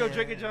 iCarly or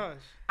Drake and Josh.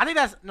 I think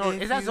that's no.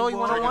 Is that Zoe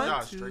Drake and 101?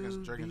 Josh.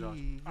 Drake and Josh.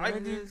 I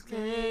just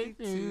can't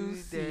to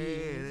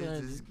see,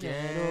 let's just get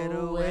get away.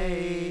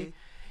 away.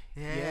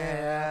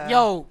 Yeah.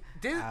 Yo,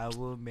 this I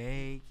will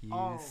make you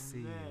Oh, see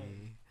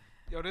man.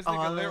 Yo, this all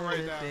nigga of lit right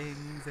the now.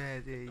 things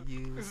that they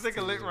used This nigga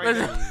to lit right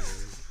now. do.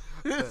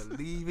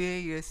 Believe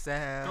in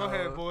yourself. Go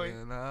ahead, boy.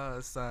 You know,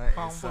 something,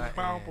 Boom, boom, something.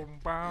 boom, boom,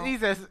 boom. he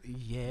says, Boom,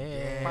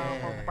 yeah.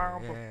 boom,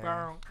 boom, boom,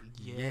 boom.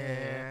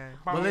 Yeah.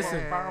 But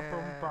listen. Boom,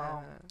 boom,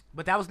 boom.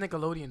 But that was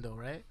Nickelodeon though,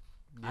 right?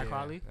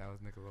 iCarly. That was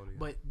Nickelodeon.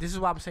 But this is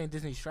why I'm saying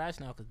Disney's trash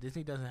now because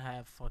Disney doesn't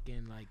have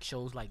fucking like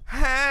shows like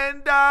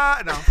And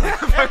no.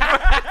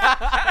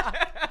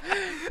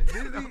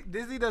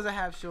 Disney doesn't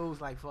have shows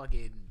like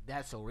fucking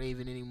That's So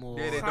Raven anymore.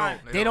 Yeah, they Son,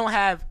 don't. They don't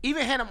have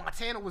even Hannah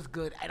Montana was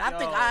good, and I Yo.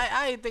 think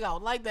I didn't think I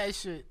would like that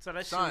shit. So that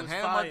shit Son, was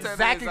Hannah fire. Montana-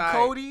 Zach is and aight.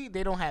 Cody,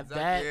 they don't have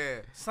that. Yeah.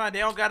 Son, they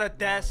don't got a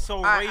That's So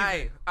Alright,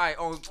 Raven. alright.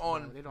 No,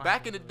 On they don't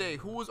back have in the that. day,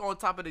 who was on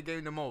top of the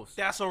game the most?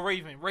 That's So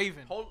Raven.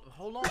 Raven. Hold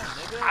on,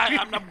 nigga.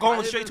 I'm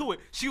going straight to it.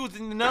 She was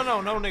no,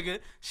 nigga.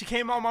 She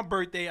came out on my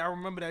birthday. I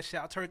remember that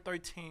shit. I turned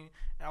 13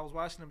 and I was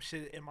watching them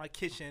shit in my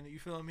kitchen. You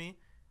feel me?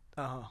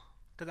 Uh-huh.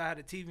 Cause I had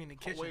a TV in the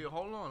kitchen. Wait,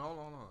 hold on.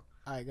 All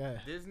right, go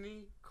ahead.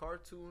 Disney,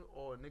 cartoon,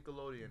 or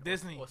Nickelodeon?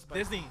 Disney. Or Spike,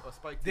 Disney. Or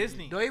Spike TV?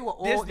 Disney. No, they were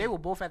all Disney. they were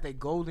both at their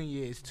golden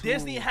years too.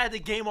 Disney had the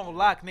game on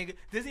lock, nigga.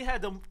 Disney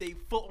had they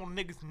foot on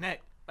niggas'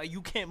 neck. Like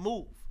you can't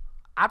move.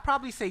 I'd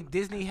probably say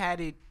Disney had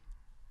the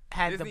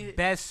Disney-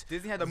 best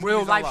Disney had the real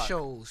movies on life lock.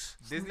 shows.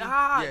 Disney?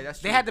 Nah. Yeah,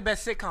 that's true. They had the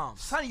best sitcoms.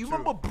 Son, you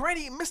remember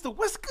Brandy and Mr.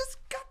 Whiskers?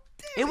 God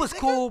damn It was nigga.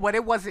 cool, but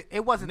it wasn't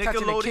touching the kids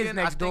Nickelodeon. I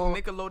next think door.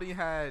 Nickelodeon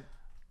had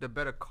the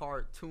better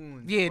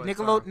cartoons. Yeah, but,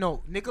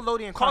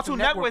 Nickelodeon and Cartoon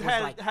Network was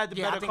had- like, had the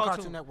yeah, I better think Cartoon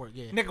cartoon. Network,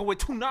 yeah. Nigga, when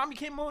Toonami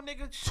came on,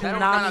 nigga. shit. That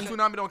don't, Toonami.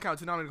 Toonami don't count.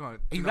 Toonami don't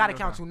count. You Toonami gotta don't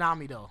count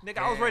Toonami though. Nigga,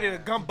 I was ready to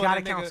gun butt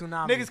gotta that count nigga.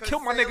 Toonami. Niggas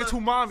killed my nigga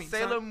Toonami.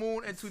 Sailor son.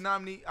 Moon and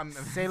Toonami.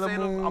 Sailor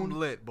Moon, I'm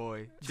lit,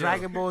 boy. Chill.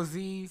 Dragon Ball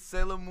Z,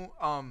 Sailor Moon.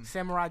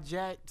 Samurai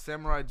Jack.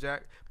 Samurai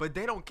Jack. But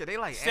they don't care. They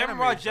like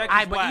Samurai anime, Jack bro.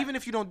 Alright, but whack. even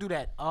if you don't do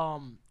that,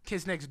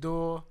 Kids Next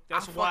Door,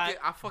 That's I why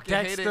fucking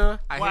Dexter, hated.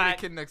 I whack.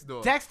 hated Kid Next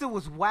Door. Dexter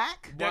was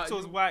whack. Dexter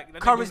was whack.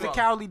 That Courage nigga the was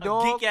Cowardly a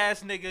Dog. geek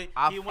ass nigga.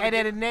 I He wanna Ed,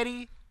 get- Ed and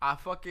Eddie. I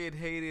fucking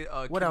hated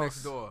What Kid else?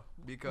 Next Door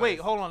because Wait,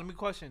 hold on. Let me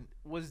question.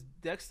 Was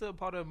Dexter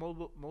part of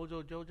Mojo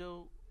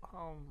Jojo?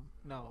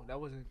 No, that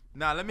wasn't.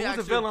 Nah, let me Who was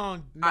ask the you. villain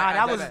on? Nah, Alright,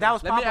 that was let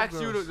me Powerpuff ask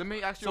you. Girls. Let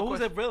me ask you. So a who's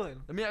question. the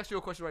villain? Let me ask you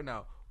a question right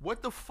now.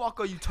 What the fuck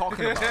are you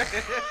talking about?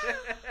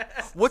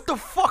 What the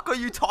fuck are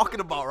you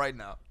talking about right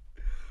now?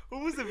 Who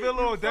was the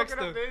villain on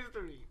Dexter?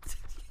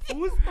 Who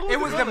was It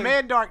was the villain?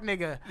 Mandark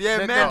nigga. Yeah,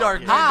 The-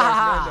 Mandark, Ha Mandark,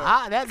 ha Mandark.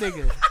 ha! That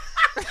nigga.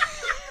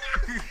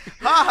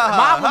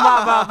 Mama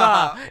ba ba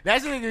ba.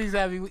 That's the nigga he's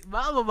having.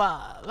 Mama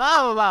ba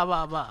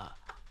ba ba.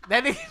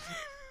 That nigga.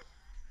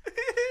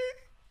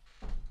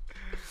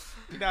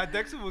 Nah,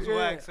 Dexter was Yeah,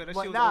 whack, so that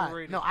but shit was nah,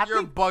 overrated. no, I You're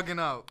think bugging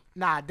out.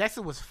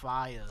 Dexter was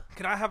fire.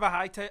 Can I have a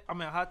hot take? I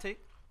mean, a hot take.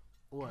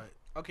 What?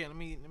 Okay, let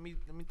me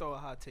throw a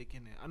hot take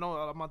in there. I know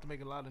I'm about to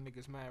make a lot of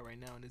niggas mad right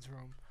now in this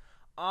room.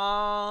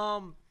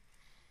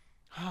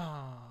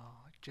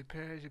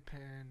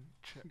 Japan,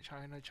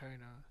 China.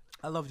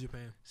 I love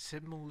Japan.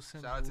 Symbols.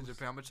 Shout out to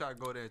Japan. I'm gonna try to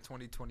go there in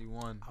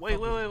 2021.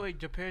 Wait.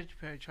 Japan.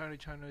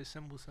 China.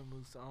 Symbols.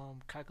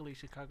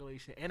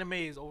 Calculation. Anime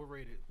is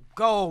overrated.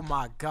 Oh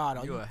my god,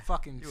 are You you a-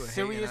 fucking you a hating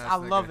serious? ass I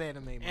nigga. love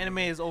anime. Man. Anime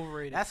is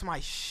overrated. That's my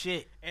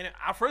shit. And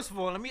first of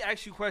all, let me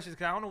ask you questions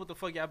because I don't know what the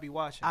fuck y'all be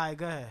watching. Alright,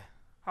 go ahead.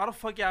 How the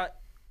fuck y'all?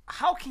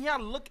 How can y'all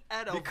look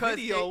at a Because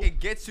video? it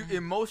gets you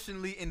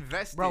emotionally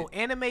invested. Bro,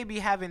 anime be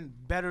having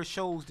better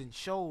shows than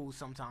shows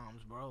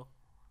sometimes, bro.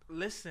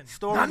 Listen,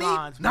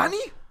 Storylines, bro.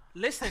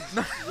 listen.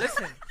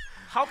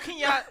 How can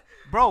y'all?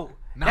 Bro,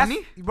 Nani?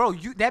 bro,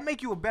 that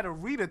make you a better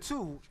reader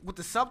too with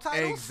the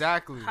subtitles.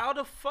 Exactly. How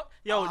the fuck?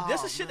 Yo,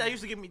 this Oh, is shit that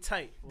used to get me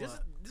tight. This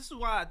is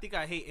why I think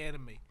I hate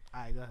anime.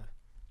 Alright, go ahead.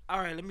 All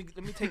right, let me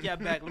take y'all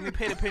back. Let me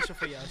paint a picture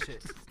for y'all.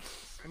 Shit.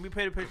 Let me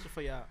paint a picture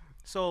for y'all.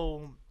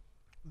 So,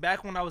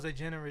 back when I was a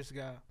generous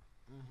guy,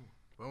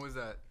 When was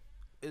that?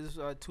 it was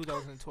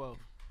 2012.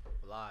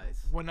 Lies.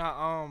 When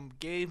I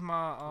gave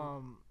my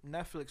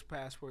Netflix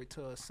password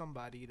to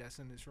somebody that's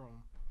in this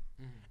room.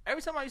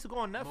 Every time I used to go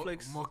on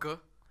Netflix, Mocha.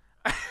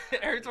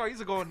 every time I used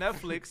to go on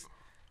Netflix,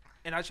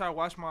 and I try to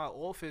watch my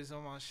Office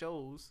on my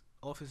shows.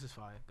 Office is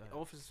fire. Go ahead.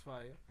 Office is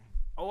fire.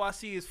 All I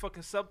see is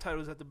fucking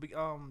subtitles at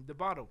the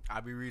bottom. I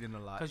be reading a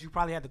lot. Because you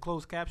probably had the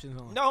closed captions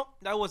on. No,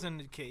 that wasn't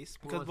the case.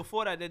 Because was it?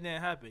 before that didn't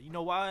happen. You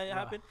know why it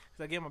happened?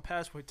 Because I gave my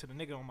password to the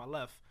nigga on my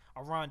left,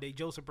 Aronde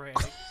Joseph Brand.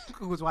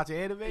 Who was watching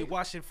He anime?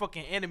 watching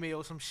fucking anime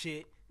or some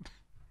shit.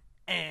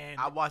 And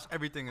I watch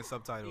everything in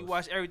subtitles. he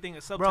watched everything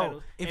in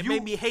subtitles. if It you-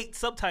 made me hate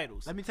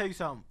subtitles. Let me tell you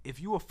something. If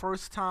you a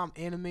first time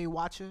anime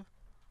watcher,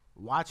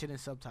 watch it in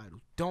subtitles.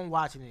 Don't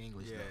watch it in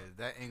English. Yeah,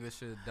 though. that English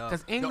shit is dumb.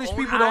 'Cause The English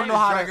only people don't thing know is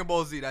how to- Dragon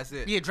Ball Z. That's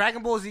it. Yeah,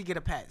 Dragon Ball Z get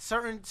a pass.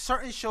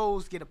 Certain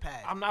shows get a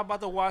pass. I'm not about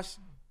to watch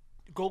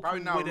Goku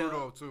Probably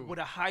Naruto, too. with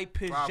a high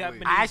pitched Probably.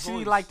 Japanese I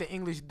actually voice. like the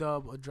English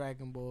dub of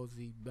Dragon Ball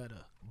Z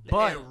better.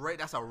 But But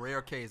that's a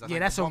rare case. That's yeah,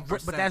 like that's a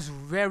 1%. but that's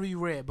very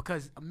rare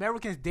because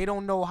Americans they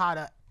don't know how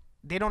to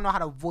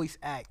voice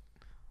act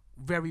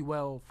very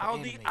well for I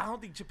don't anime.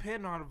 think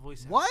Japan know how to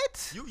voice it.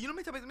 What? You let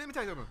me tell you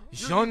something.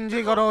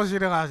 Shonji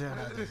Goroshiraja.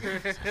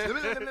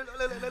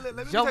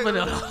 Jump it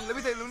up. Let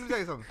me tell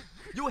you something.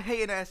 You a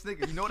hating ass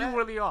nigga. You know You that?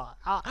 really are.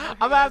 I'm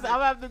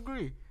gonna have to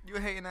agree. You a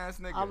hating ass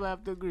nigga. I'm gonna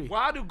have to agree.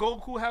 Why do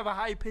Goku have a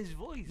high pitched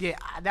voice? Yeah,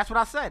 that's what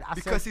I said. I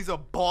Because said, he's a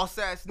boss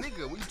ass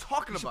nigga. What you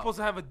talking You're about? supposed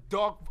to have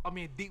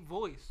a deep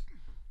voice.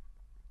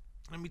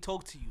 Let me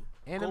talk to you.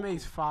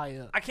 anime's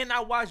fire. I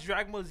cannot watch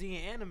Dragon Ball Z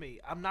in anime.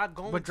 I'm not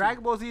going But to.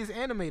 Dragon Ball Z is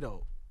anime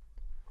though.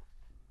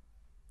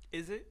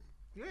 Is it?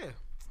 Yeah.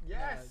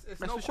 Yes, it's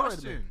That's no for sure,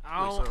 question.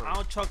 I don't. Wait, so- I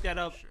don't chalk that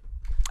up.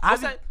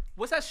 I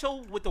What's that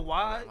show with the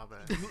Y? My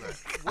bad.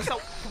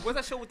 What's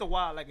that show with the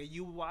Y? Like a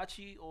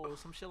Yuwachi or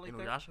some shit like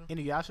that?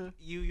 Inuyasha?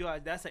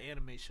 Inuyasha. That's an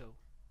anime show.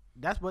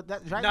 That's what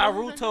that Dragon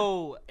Ball Z is?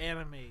 Naruto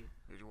anime.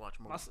 Did you watch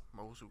My s-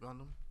 Mobusu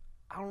Gundam?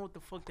 I don't know what the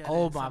fuck that is.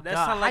 Oh my That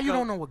god! sound How like you a-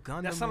 don't know what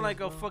Gundam That sound like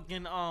is, a bro?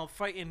 fucking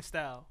fighting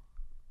style.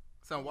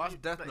 Son,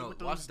 watch Death Like, Note.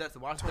 with Watch those Death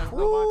Note.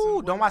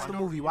 Ooh, don't watch the I know-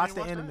 movie. you Watch ain't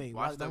the watch that? anime.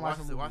 Watch Don't the- watch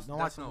the watch movie. the Don't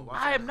watch Death the Note. movie.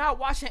 Watch I am not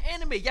watching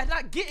anime. Y'all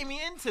not getting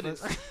me into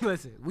this.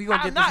 Listen, we gonna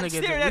I'm get not this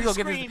nigga. staring Into, at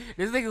we a gonna get screen.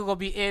 this nigga gonna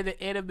be in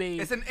the anime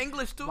It's in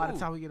English too. by the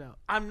time we get out.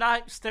 I'm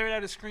not staring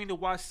at a screen to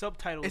watch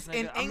subtitles. It's nigga.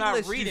 in I'm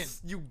English. not reading.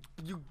 You.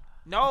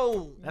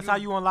 No. That's how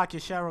you unlock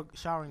your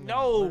showering.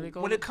 No. What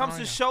When it comes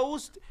to Sharingan.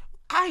 shows,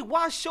 I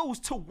watch shows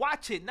to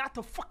watch it, not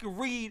to fucking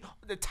read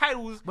the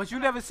titles. But you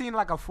never seen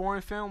like a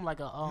foreign film, like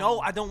a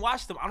No, I don't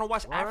watch them. I don't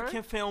watch Word?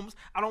 African films.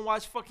 I don't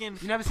watch fucking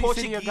You never seen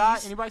Portuguese. City of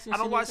God? Anybody seen I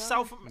don't City of watch God?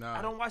 South. Nah.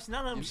 I don't watch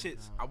none of them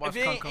shits. I watch If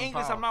it Kung ain't Kung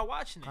English, Pao. I'm not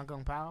watching it. Kung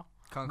Kung Pao.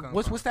 Kung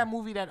What's that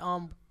movie that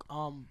karate?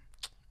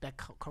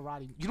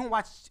 You don't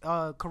watch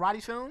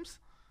karate films?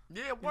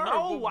 Yeah, word.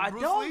 No, I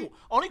Bruce don't. Lee?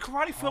 Only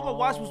karate film I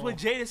watched was Oh. with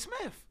Jada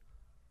Smith.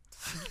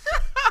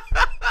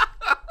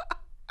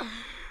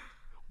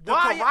 The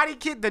Why- Karate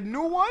Kid, the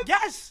new one?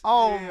 Yes.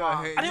 Oh Yeah,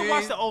 my! hey, I didn't you watch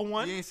ain't- the old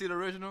one. You ain't see the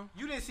original?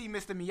 You didn't see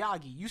Mr.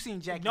 Miyagi. You seen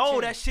Jackie No,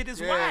 Chan. that shit is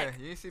Yeah, whack.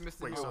 you ain't see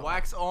Mr. Wait, Miyagi. so-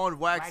 Wax on,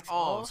 wax Wax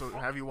off. off? So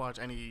have you watched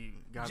any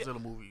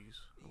Godzilla movies?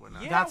 Or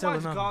whatnot? Yeah, Godzilla I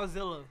watched none.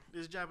 Godzilla.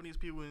 There's Japanese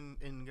people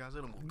in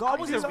Godzilla movies. God, I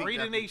we wasn't speak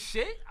reading they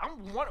shit. I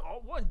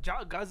want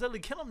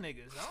Godzilla kill them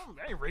niggas.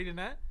 I ain't reading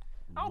that.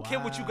 I don't care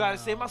what you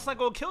guys say. My son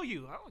gonna kill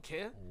you. I don't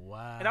care.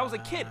 Wow. And I was a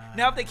kid.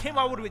 Now if they came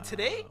out with it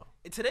today,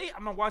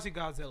 I'm not watching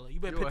Godzilla. You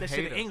better You put a that shit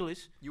in hater.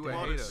 English. You a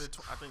Well, hater.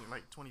 I think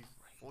like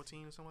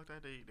 2014 or something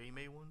like that. They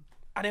made one.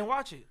 I didn't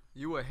watch it.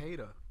 You a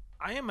hater.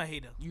 I am a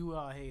hater. You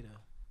are a hater.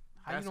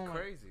 How That's you don't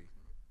crazy.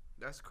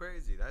 That's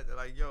crazy. That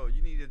like, yo,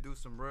 you need to do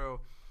some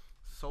real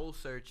soul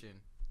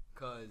searching,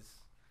 cause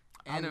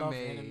anime, I love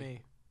anime.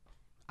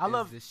 I is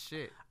love. this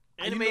shit.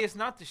 Anime know- is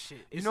not the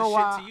shit. It's You know the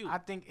why shit to you. I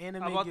think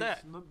anime How about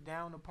gets that? looked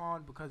down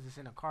upon because it's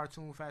in a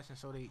cartoon fashion,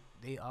 so they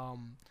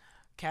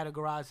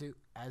categorize it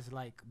as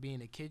like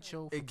being a kid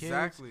show for kids.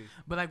 Exactly.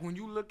 But like when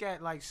you look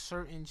at like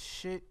certain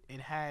shit, it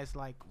has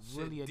like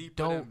really Shit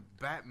deeper adult. than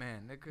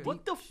Batman, nigga.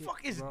 What the shit,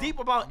 fuck is bro. deep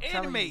about I'm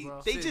telling anime? you,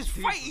 bro. They Shit just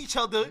deeper. fight each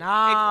other.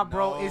 Nah,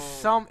 bro, No,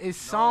 it's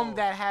some no.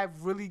 that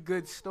have really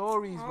good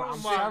stories, bro. Oh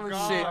I'm my telling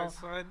God, you, bro.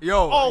 son.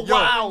 Yo, Oh yo,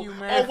 wow! you,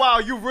 man. Oh wow!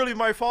 You really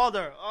my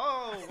father?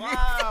 Oh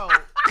wow!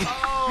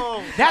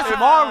 Oh, That's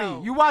wow.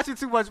 Mari. You watching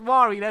too much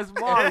Mari. That's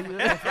Mari.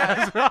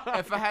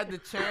 if I had the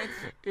chance,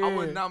 I Yeah.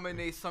 would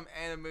nominate some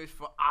animes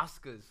for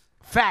Oscars.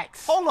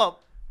 Facts. Hold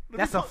up. Let me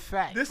That's a put-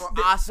 fact. This, For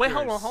Wait,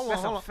 hold Oscars. on, hold on, That's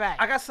a hold on.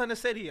 fact. I got something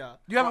to say to y'all.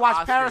 You ever For watch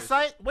Oscars.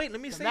 Parasite? Wait, let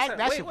me say That- something.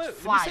 that Wait, shit wait,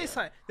 was let me say fire.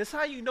 something. That's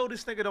how you know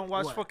this nigga don't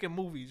watch What? fucking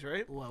movies,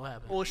 right? What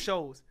happened? Or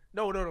shows.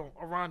 No,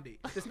 Arandi.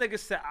 This nigga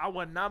said I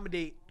would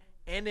nominate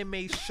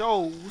anime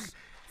shows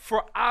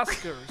for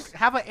Oscars.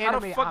 Have an How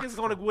anime. the fuck is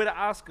gonna win an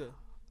Oscar?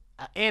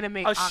 An anime.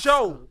 A Oscar.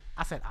 show.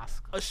 I said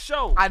Oscar. A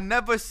show. I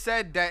never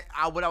said that.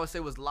 What I would say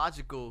was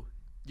logical.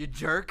 You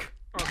jerk.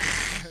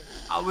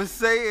 I was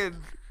saying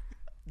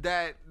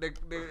that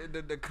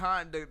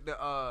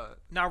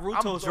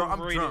Naruto's I'm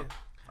overrated. drunk.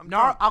 I'm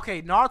drunk.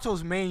 Okay,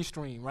 Naruto's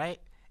mainstream, right?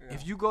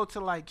 If you go to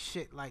like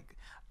shit like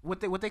what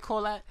they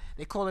call that?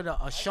 They call it a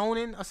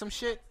shonen or some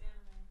shit.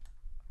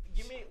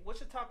 Give me what's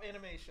your top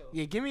anime show?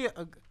 Yeah, give me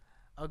a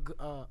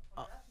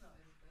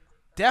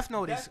Death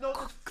Note is Death Note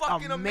is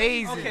fucking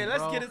amazing. Okay, let's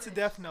bro. get into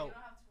Death Note.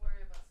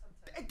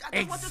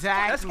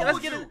 Exactly.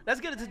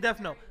 Let's get into Death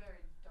Note.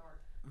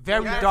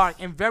 Very Yes. dark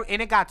and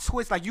it got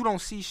twists like you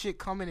don't see shit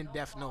coming in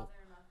Death Note.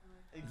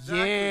 Exactly.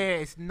 Yeah,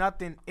 it's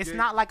nothing. It's Yeah.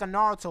 not like a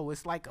Naruto.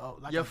 It's like a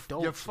You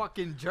dope.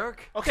 fucking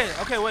jerk.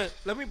 Okay, wait.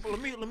 Let me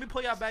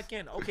pull y'all back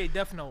in. Okay,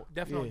 Death Note.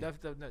 Death Note. Yeah.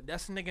 Death Note.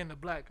 That's the nigga in the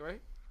black,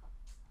 right?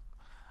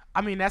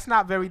 I mean, that's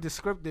not very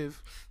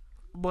descriptive,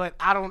 but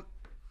I don't.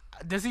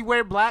 Does he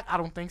wear black? I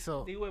don't think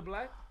so. Do he wear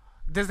black?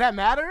 Does that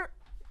matter?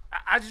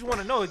 I just want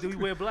to know. Do he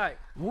wear black?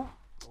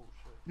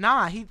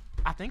 Nah,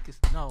 I think it's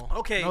no.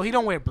 Okay. No, he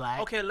don't wear black.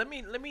 Okay, let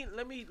me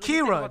think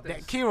Kira, about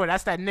this. Kira,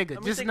 that's that nigga.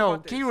 me Just think know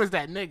about this. Kira's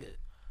that nigga.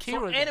 So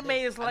Kira's that anime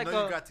nigga. is like I know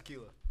a you got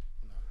tequila.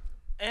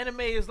 anime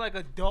is like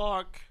a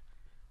dark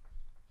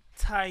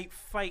type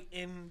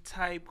fighting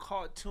type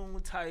cartoon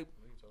type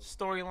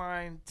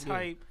storyline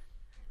type.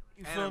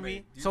 You feel Anime. me?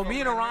 Do you So fuck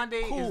me and with anime?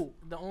 Arande Cool.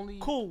 is the only.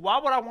 Cool. Why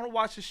would I want to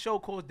watch a show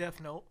called Death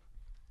Note?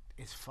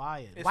 It's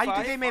fire. It's Why you think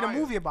fire? they made a Fire.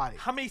 movie about it?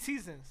 How many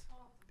seasons?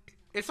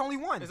 It's only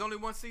one. There's only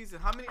one season.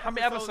 How many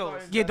episodes? are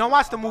in Yeah, Death don't Note?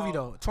 watch the movie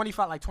About- though.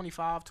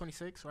 25,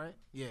 26, right?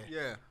 Yeah.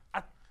 Yeah.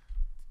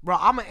 Bro,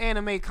 I'm an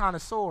anime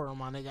connoisseur,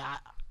 my nigga.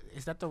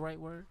 Is that the right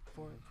word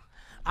for it?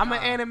 I'm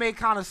an anime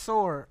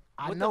connoisseur.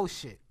 I What know the-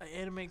 shit. An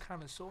anime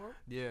connoisseur?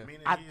 Yeah.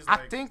 Meaning I- he's I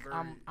like think very-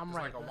 I'm it's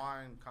right, like a right?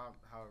 wine,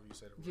 however you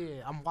say it.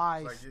 Yeah, I'm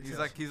wise.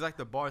 He's like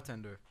the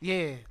bartender.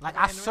 Yeah, like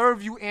I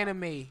serve you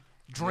anime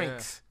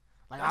drinks.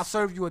 Like I'll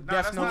serve you a No,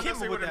 Death that's Note. not Who came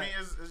necessarily up what with it that?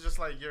 means. It's just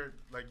like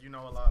you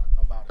know a lot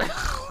about it.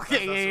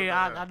 Okay,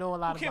 yeah, I know a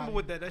lot Who came about up it.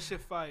 with that? That shit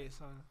fire,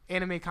 son.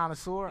 Anime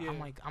connoisseur. Yeah. I'm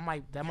like,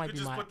 that You might could be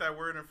just my. put that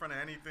word in front of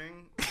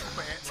anything. Like,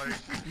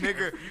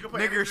 Nigger, you can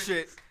put nigger anything-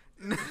 shit.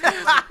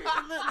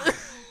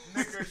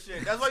 Nigger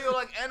shit. That's why you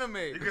like anime.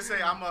 You can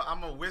say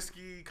I'm a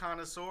whiskey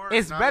connoisseur.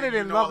 It's Now better that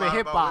you than know a Love and lot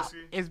Hip about Hop.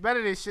 whiskey. It's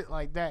better than shit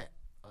like that.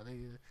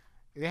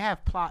 They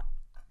have plot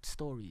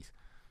stories,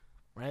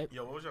 right?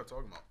 Yo, what was y'all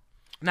talking about?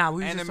 Nah,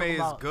 we was just Anime talking is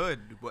about good.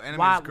 Well, anime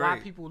why is great. why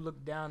people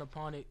look down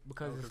upon it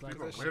because it's like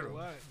people are That shit weirdo.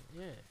 whack.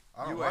 yeah.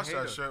 I don't You a watch that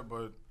hater. shit,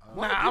 but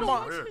Nah,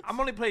 I'm weird. I'm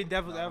only playing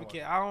Devil's Nah, I don't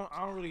Advocate.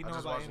 I don't really I know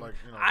just about watch it. like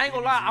I ain't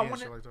gonna lie. DBZ I and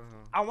wanted shit like that,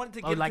 I wanted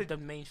to Oh, get like into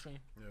the mainstream.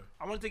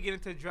 I wanted to get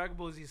into Dragon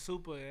Ball Z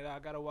Super, and I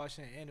gotta watch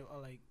an anime.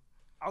 Like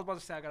I was about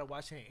to say, I gotta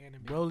watch an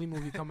anime. Broly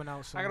movie coming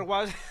out soon. I gotta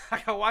watch. I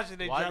gotta watch it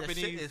in Why the shit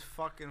Japanese. is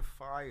fucking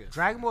fire.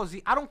 Dragon Ball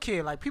Z. I don't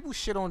care. Like people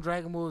shit on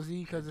Dragon Ball Z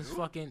because it's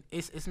fucking.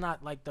 It's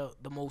not like the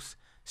most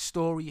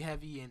story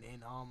heavy and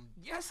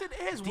Yes, it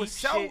is. deep When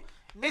Cell, shit.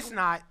 It's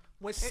not.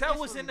 when Cell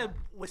was in the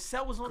when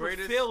Cell was on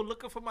Greatest- the field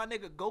looking for my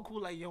nigga Goku,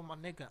 like yo, my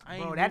nigga, I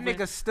ain't Bro, that moving.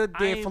 nigga stood I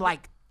there ain't for mo-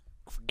 like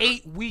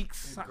 8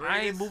 weeks I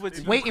ain't moving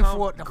to waiting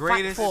for the fight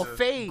Greatest- for a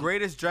fade.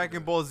 Greatest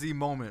Dragon Ball Z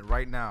moment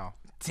right now.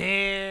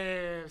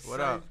 Damn. What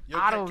son. up? Yo,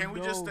 I can- don't can we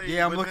know. just stay-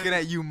 Yeah, I'm within- looking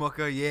at you,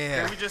 Mucka.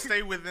 Yeah. Can we just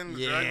stay within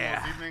the Dragon Yeah.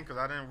 Ball Z thing? Because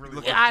I didn't really.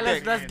 Look watch at All right,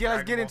 Dragon let's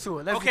get Ball. into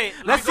it. Let's Okay,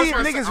 let's see if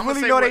I'ma niggas say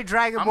really what- know they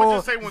Dragon Ball. I'ma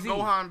just say when Z.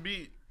 Gohan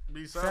beat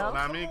Cell. Cell? Know what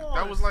I mean, Come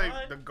that on, was like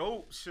son. the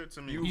goat shit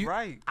to me. You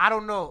right. I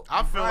don't know.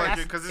 I feel like That's-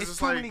 it because it's just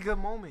too like many good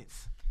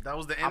moments. that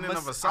was the I'm ending a-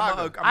 of a I'm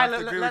saga. a- Alright, I have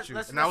to agree with you.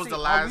 And that was the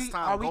see. last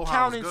time Are we Gohan was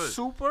counting good.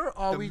 Super or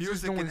are The we just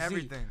music doing and Z?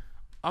 everything.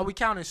 Are we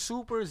counting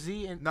Super,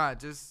 Z, and Nah,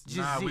 just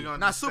Just Z. we gonna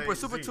Nah, just Super, say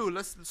Super Z. 2.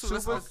 Let's Super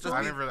let's two?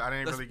 I didn't really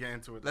let's- get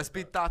into it. let's like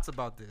be that. thoughts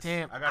about this.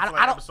 damn? I got to I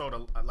like don't.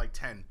 episode like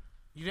 10.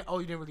 You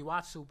didn't really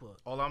watch Super.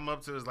 All I'm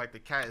up to is like the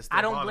cat is still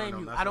I don't bothering blame him.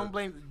 you. That's I don't it.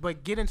 blame.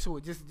 But get into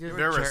it. Just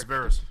Varys, jerk.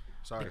 Varys.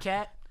 Sorry. the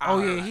cat. Oh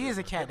yeah, he is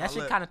a cat. my That shit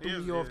lip. kind of He threw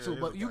is- me off yeah, too. he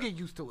But is a you cat. get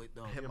used to it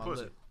though. Hit Yeah, my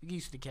pussy. lip. You get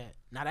used to cat.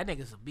 Nah, that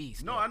nigga's a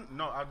beast. No,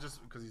 though. I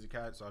just because he's a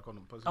cat, so I called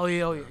him pussy. Oh,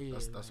 yeah, yeah.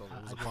 That's all.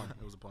 It was a pun.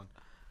 It was a pun.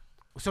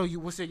 So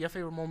what's your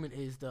favorite moment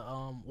is the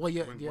what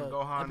your When Gohan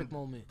Gohan epic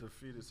moment?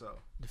 defeated Cell.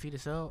 Defeated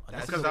Cell.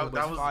 That's Because a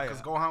that was fire.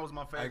 because Gohan was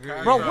my favorite agree.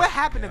 character. Bro, Yeah. what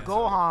happened to Yeah.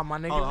 Gohan, my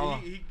nigga? Hold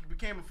on. He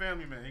became a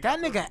family man. He That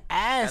got nigga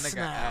ass That nigga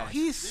now. ass.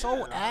 He's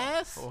so Yeah.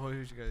 ass. Oh, who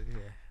you got? Yeah.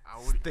 I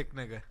would. Thick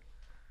nigga.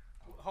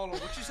 Hold on,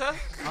 what you said?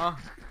 Huh?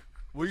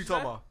 What you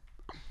talking about?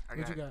 I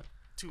What you got?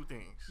 two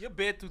things. Your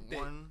bed too thick.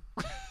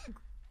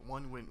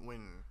 One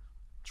when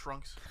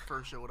Trunks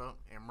first showed up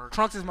and murked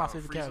Trunks is my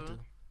favorite Frieza. character.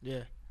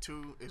 Yeah.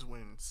 Two is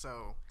when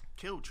Cell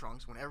killed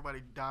Trunks. When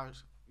everybody got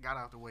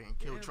out the way and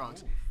killed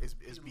Trunks. It's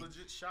He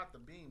legit shot the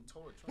beam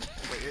toward Trunks.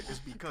 it's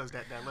because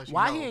that lets you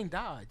Why know. he ain't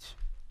dodge?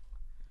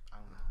 I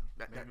don't know.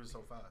 Maybe That- it was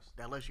so fast.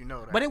 That lets you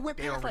know that But it went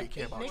they past, don't really like,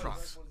 care 8 about niggas.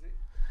 Trunks.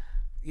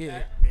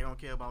 Yeah. They don't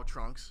care about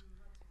Trunks.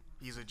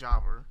 He's a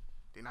jobber.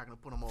 They're not gonna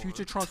put him over.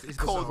 Future Trunks is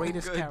the Cold,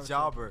 greatest good character.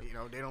 jobber. You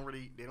know, they don't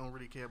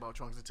really care about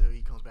Trunks until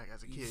he comes back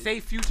as a kid. Say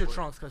Future But-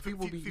 Trunks because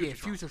people be Future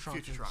Future Trunks. Trunks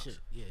Future and Trunks. shit.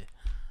 Yeah.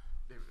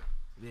 There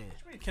we go.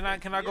 Yeah.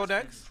 Can I go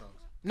next?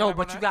 No, I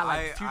but go you got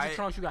like next? Future I-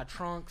 Trunks, you got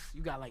Trunks,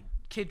 you got like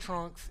Kid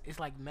Trunks. It's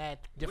like mad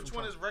different. Which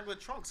one Trunks. is regular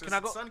Trunks? His Can I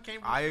go- son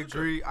came from I the future.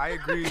 agree. I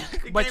agree.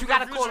 He But came you from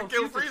gotta the call future them and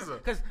killed Future Frieza.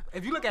 because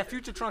if you look at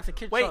Future Trunks and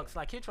Kid Wait. Trunks,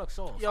 like Kid Trunks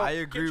soft. Yo, I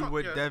agree Trump,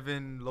 with yeah.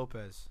 Devin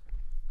Lopez.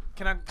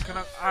 Can I?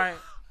 All right.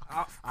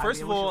 First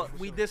yeah, of what's all, your-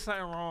 we did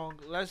something wrong.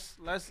 Let's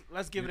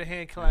give it a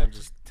hand Yeah, clap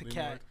just to leave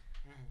Cat. it.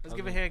 Let's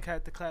give a hand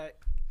clap to Cat.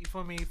 You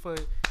feel me for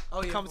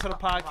Oh yeah, coming to the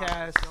for Rock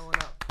podcast. showing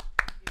up.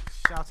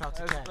 Shouts out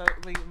to Let's, Cat.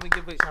 let me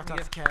give it. Shouts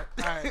out to Cat.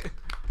 All right.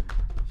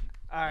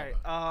 All right.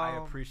 I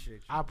appreciate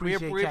you. I We,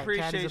 appreciate we Cat. Cat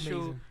appreciate is you.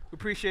 amazing. We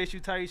appreciate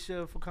you,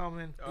 Taisha, for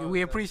coming.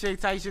 We appreciate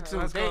Taisha too.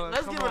 Let's go.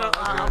 Let's Come give on, it let's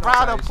a go.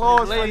 round of Taisha. applause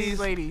for Ladies, these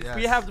ladies. Yeah.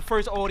 We have the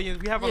first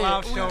audience. We have a Yeah,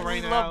 live show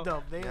right we now. love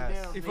them.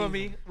 Yes. They're You feel me?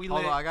 amazing. We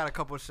Hold lit. on, I got a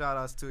couple shout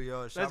outs too,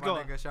 yo. Shout Let's my go.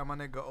 nigga, shout my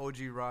nigga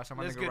OG Ross, shout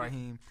my Let's nigga get it.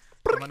 Raheem,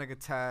 shout my nigga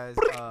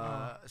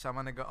Taz, shout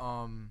my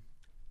nigga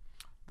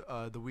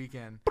the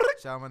Weekend,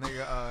 shout my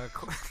nigga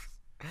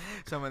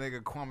shout my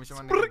nigga Kwame,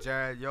 shout my nigga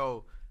Jared,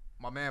 yo.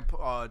 My man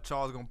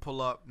Charles gonna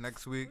pull up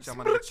next week. Shout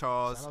my nigga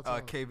Charles, Shout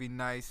out to KV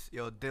Nice,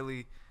 yo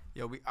Dilly,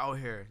 yo we out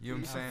here. You know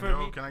what I'm saying? feel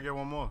Yo, me? can I get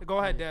one more? Go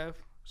ahead, Dev.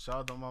 Shout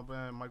out to my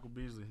man Michael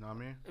Beasley. Know what I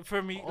mean?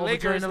 For me, Over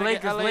Lakers, during the nigga,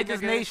 Lakers, LA Lakers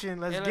nigga. Nation.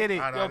 Let's LA get it.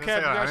 I Yo, didn't Kev, say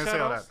you all that. got I didn't say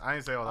all that. shout-outs? I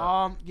didn't say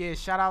all that. Yeah,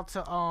 shout out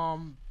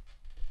to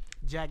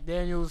Jack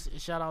Daniels.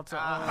 Shout out to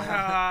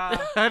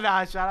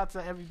nah, shout out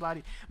to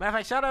everybody. Matter of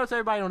fact, shout out to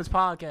everybody on this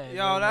podcast.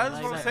 Yo, man. that's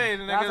Like, what I'm saying,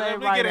 shout nigga. out to Let me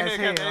everybody get a that's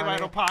hand clap to here,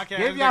 everybody like, on the podcast.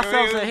 Give nigga.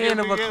 yourselves a Give hand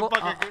of me a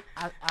fucking-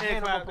 a hand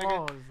of clap, nigga.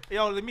 applause.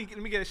 Yo, let me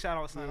get a shout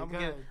out, son. Yeah, I'm go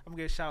gonna ahead.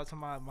 get a shout out to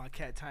my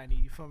cat Tiny.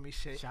 You feel me?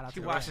 Shit. Shout out she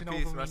to watching Rest in over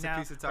peace, me rest in now.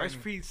 peace to Tiny. Rest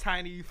in peace,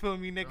 Tiny. You feel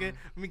me, nigga?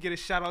 Let me get a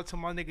shout out to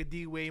my nigga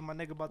D Wade. My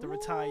nigga about to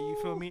retire. You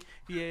feel me?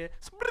 Yeah.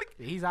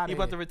 He's out He of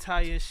about to here.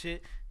 retire and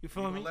shit. You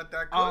feel gonna me? let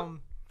that go?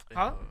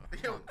 Huh?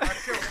 Yo, come on.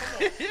 'Cause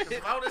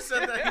if I would have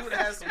said that, he would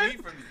have had some heat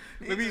for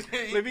me. Let me-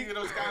 let me- give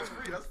those guys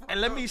free. That's And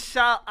let me fucked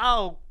shout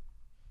out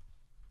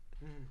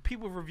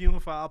people reviewing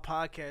for our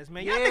podcast,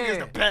 man. Y'all niggas Yeah.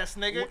 the best,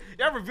 nigga.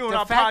 Y'all reviewing The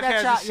our fact podcast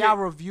and that shit. y'all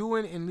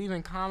reviewing and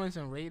leaving comments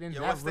and ratings,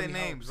 Yo, that what's really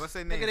their names? helps. What's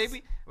their Nigga, names? they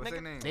be- What's nigga,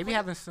 their names? They be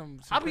having some.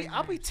 I'll crazy be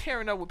names.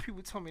 tearing up when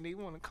people tell me they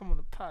want to come on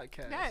the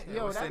podcast. Yeah, son.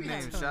 yo, What's their that be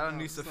names? nice. Shout out No,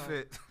 Nisa son.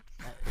 Fit.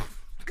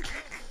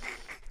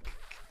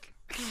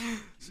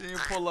 She didn't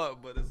pull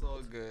up, but it's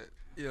all good.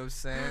 You know what I'm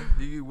saying?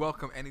 You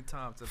welcome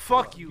anytime to pull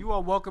Fuck up. you. You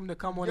are welcome to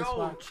come on this Yo,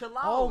 spot. chill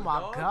out, Oh my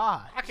dog.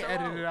 god. I can Chill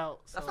edit out. it out.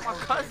 That's so- my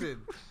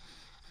cousin.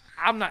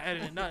 I'm not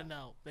editing nothing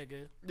out,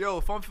 nigga.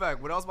 Yo, fun fact.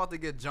 When I was about to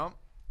get jumped,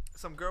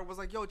 some girl was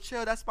like, yo,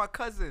 chill, that's my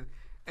cousin.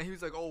 And he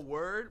was like, oh,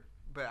 word?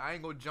 But I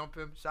ain't gonna jump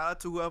him. Shout out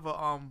to whoever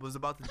was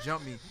about to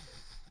jump me.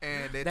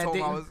 And they That told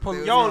me I didn't was, pull- they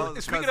was Yo,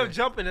 his speaking cousin. of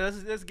jumping,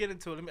 let's get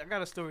into it. I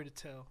got a story to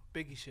tell.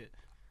 Biggie shit.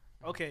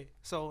 Okay,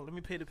 so let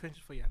me pay the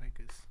pension for y'all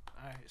niggas.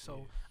 All right,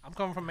 so I'm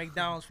coming from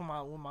McDonald's for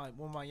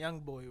with my young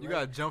boy. Right? You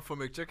got to jump for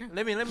McChicken?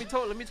 Let me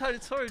tell you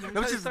the story. Let me tell Them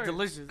you the shit's story.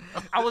 delicious.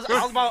 I was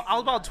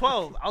about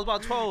 12. I was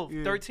about 12,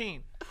 Yeah.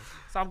 13.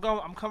 So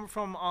I'm coming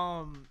from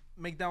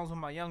McDonald's with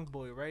my young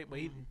boy, right? But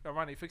he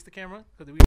around they fixed the camera because we